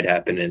again. It might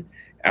happen in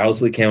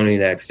Owsley County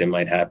next. It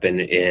might happen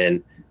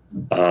in,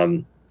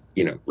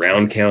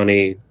 Round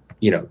County,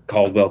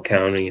 Caldwell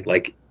County.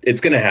 Like,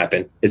 it's going to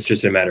happen. It's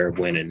just a matter of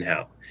when and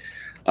how.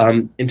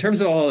 In terms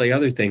of all the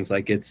other things,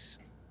 like it's,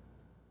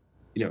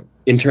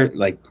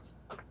 like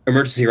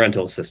emergency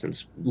rental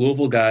assistance.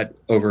 Louisville got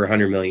over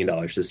 $100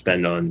 million to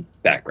spend on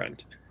back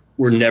rent.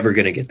 We're never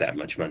going to get that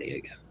much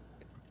money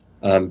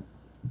again.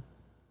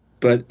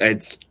 But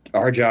it's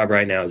our job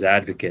right now as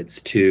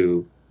advocates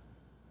to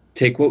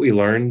take what we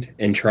learned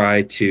and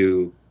try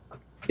to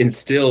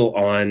instill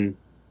on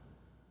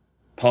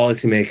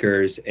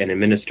policymakers and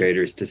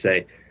administrators to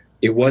say,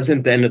 it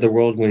wasn't the end of the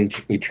world when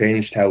we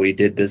changed how we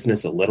did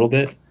business a little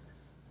bit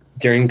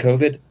during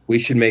COVID. We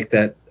should make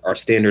that our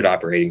standard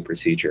operating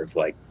procedure of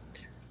like,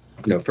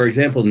 for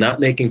example, not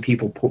making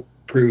people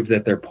prove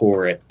that they're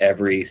poor at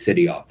every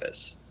city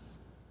office.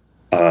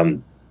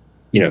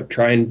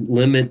 Try and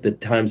limit the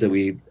times that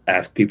we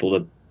ask people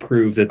to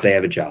prove that they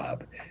have a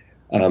job.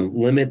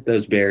 Limit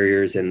those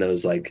barriers and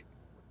those like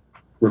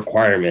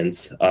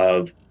requirements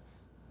of,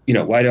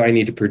 why do I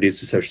need to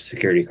produce a social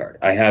security card?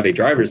 I have a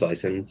driver's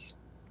license.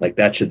 Like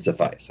that should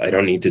suffice. I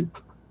don't need to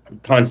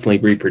constantly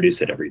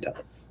reproduce it every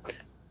time.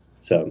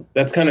 So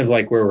that's kind of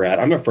like where we're at.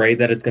 I'm afraid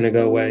that it's going to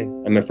go away.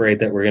 I'm afraid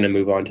that we're going to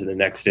move on to the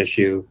next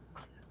issue,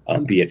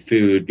 be it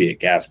food, be it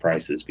gas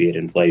prices, be it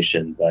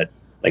inflation. But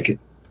like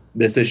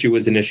this issue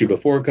was an issue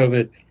before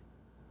COVID,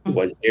 it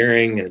was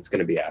during, and it's going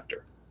to be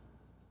after.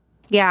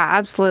 Yeah,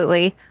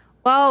 absolutely.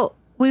 Well,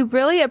 we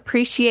really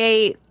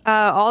appreciate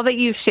all that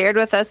you've shared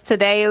with us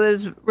today. It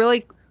was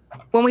really,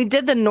 when we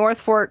did the North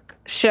Fork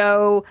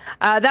show,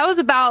 that was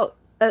about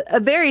a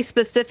very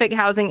specific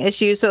housing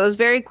issue. So it was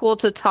very cool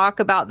to talk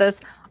about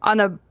this on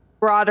a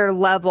broader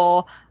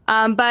level.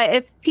 But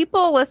if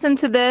people listen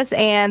to this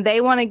and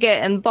they want to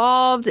get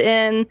involved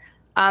in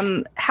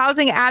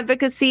housing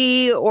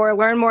advocacy or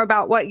learn more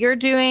about what you're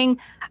doing,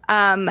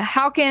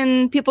 how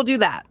can people do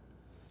that?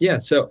 Yeah,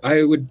 so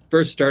I would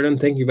first start on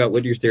thinking about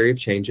what your theory of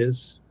change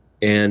is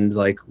and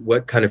like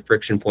what kind of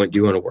friction point do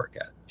you want to work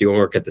at? Do you want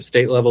to work at the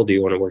state level? Do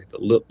you want to work at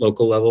the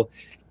local level?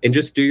 And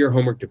just do your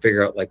homework to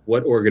figure out like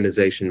what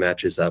organization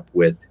matches up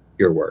with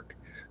your work.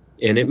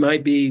 And it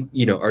might be,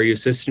 are you a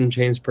system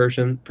change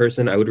person?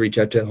 I would reach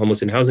out to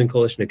Homeless and Housing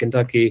Coalition of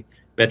Kentucky,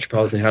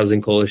 Metropolitan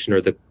Housing Coalition,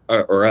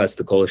 or us,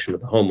 the Coalition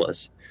of the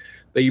Homeless.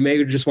 But you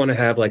may just want to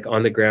have like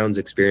on the grounds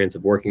experience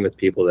of working with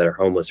people that are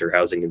homeless or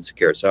housing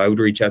insecure. So I would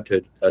reach out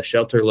to a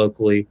shelter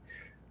locally,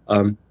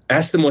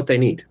 ask them what they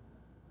need.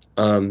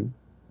 The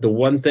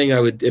one thing I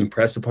would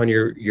impress upon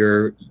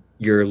your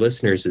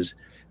listeners is,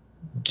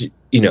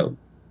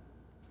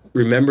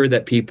 remember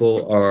that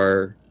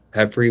people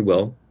have free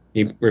will.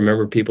 You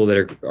remember people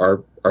that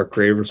are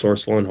creative,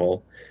 resourceful, and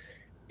whole,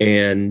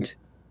 and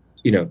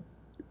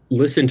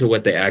listen to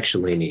what they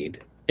actually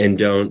need, and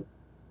don't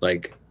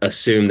like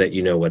assume that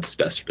you know what's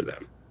best for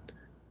them.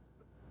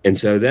 And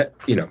so that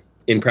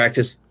in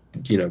practice,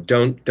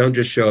 don't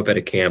just show up at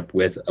a camp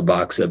with a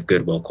box of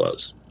Goodwill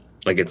clothes.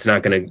 Like it's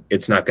not gonna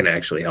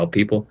actually help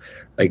people.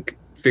 Like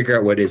figure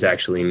out what is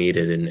actually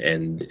needed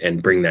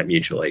and bring that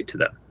mutual aid to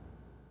them.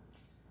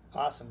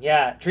 Awesome.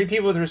 Yeah. Treat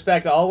people with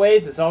respect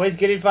always. It's always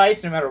good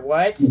advice no matter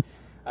what.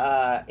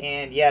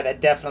 And yeah,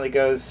 that definitely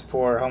goes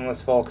for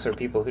homeless folks or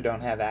people who don't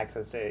have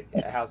access to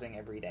housing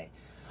every day.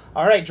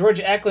 All right, George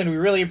Eklund, we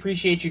really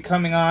appreciate you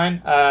coming on.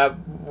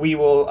 We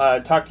will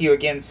talk to you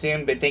again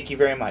soon, but thank you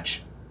very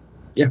much.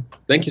 Yeah.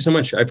 Thank you so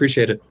much. I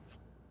appreciate it.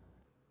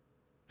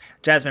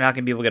 Jasmine, how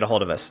can people get a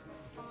hold of us?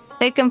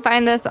 They can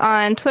find us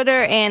on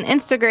Twitter and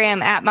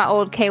Instagram at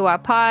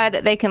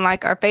MyOldKYPod. They can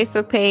like our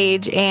Facebook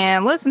page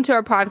and listen to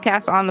our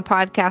podcast on the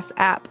podcast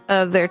app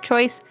of their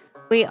choice.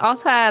 We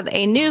also have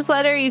a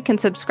newsletter. You can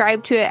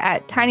subscribe to it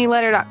at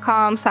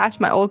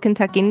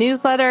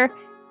tinyletter.com/myoldkentuckynewsletter.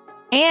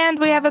 And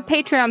we have a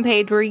Patreon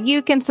page where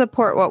you can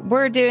support what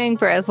we're doing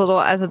for as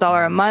little as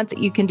 $1 a month.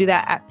 You can do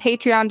that at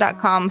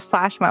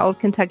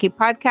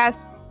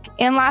patreon.com/myoldkentuckypodcast.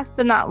 And last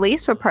but not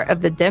least, we're part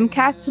of the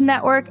Demcast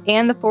Network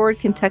and the Forward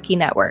Kentucky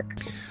Network.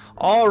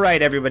 All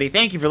right, everybody.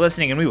 Thank you for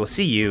listening, and we will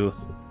see you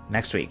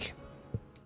next week.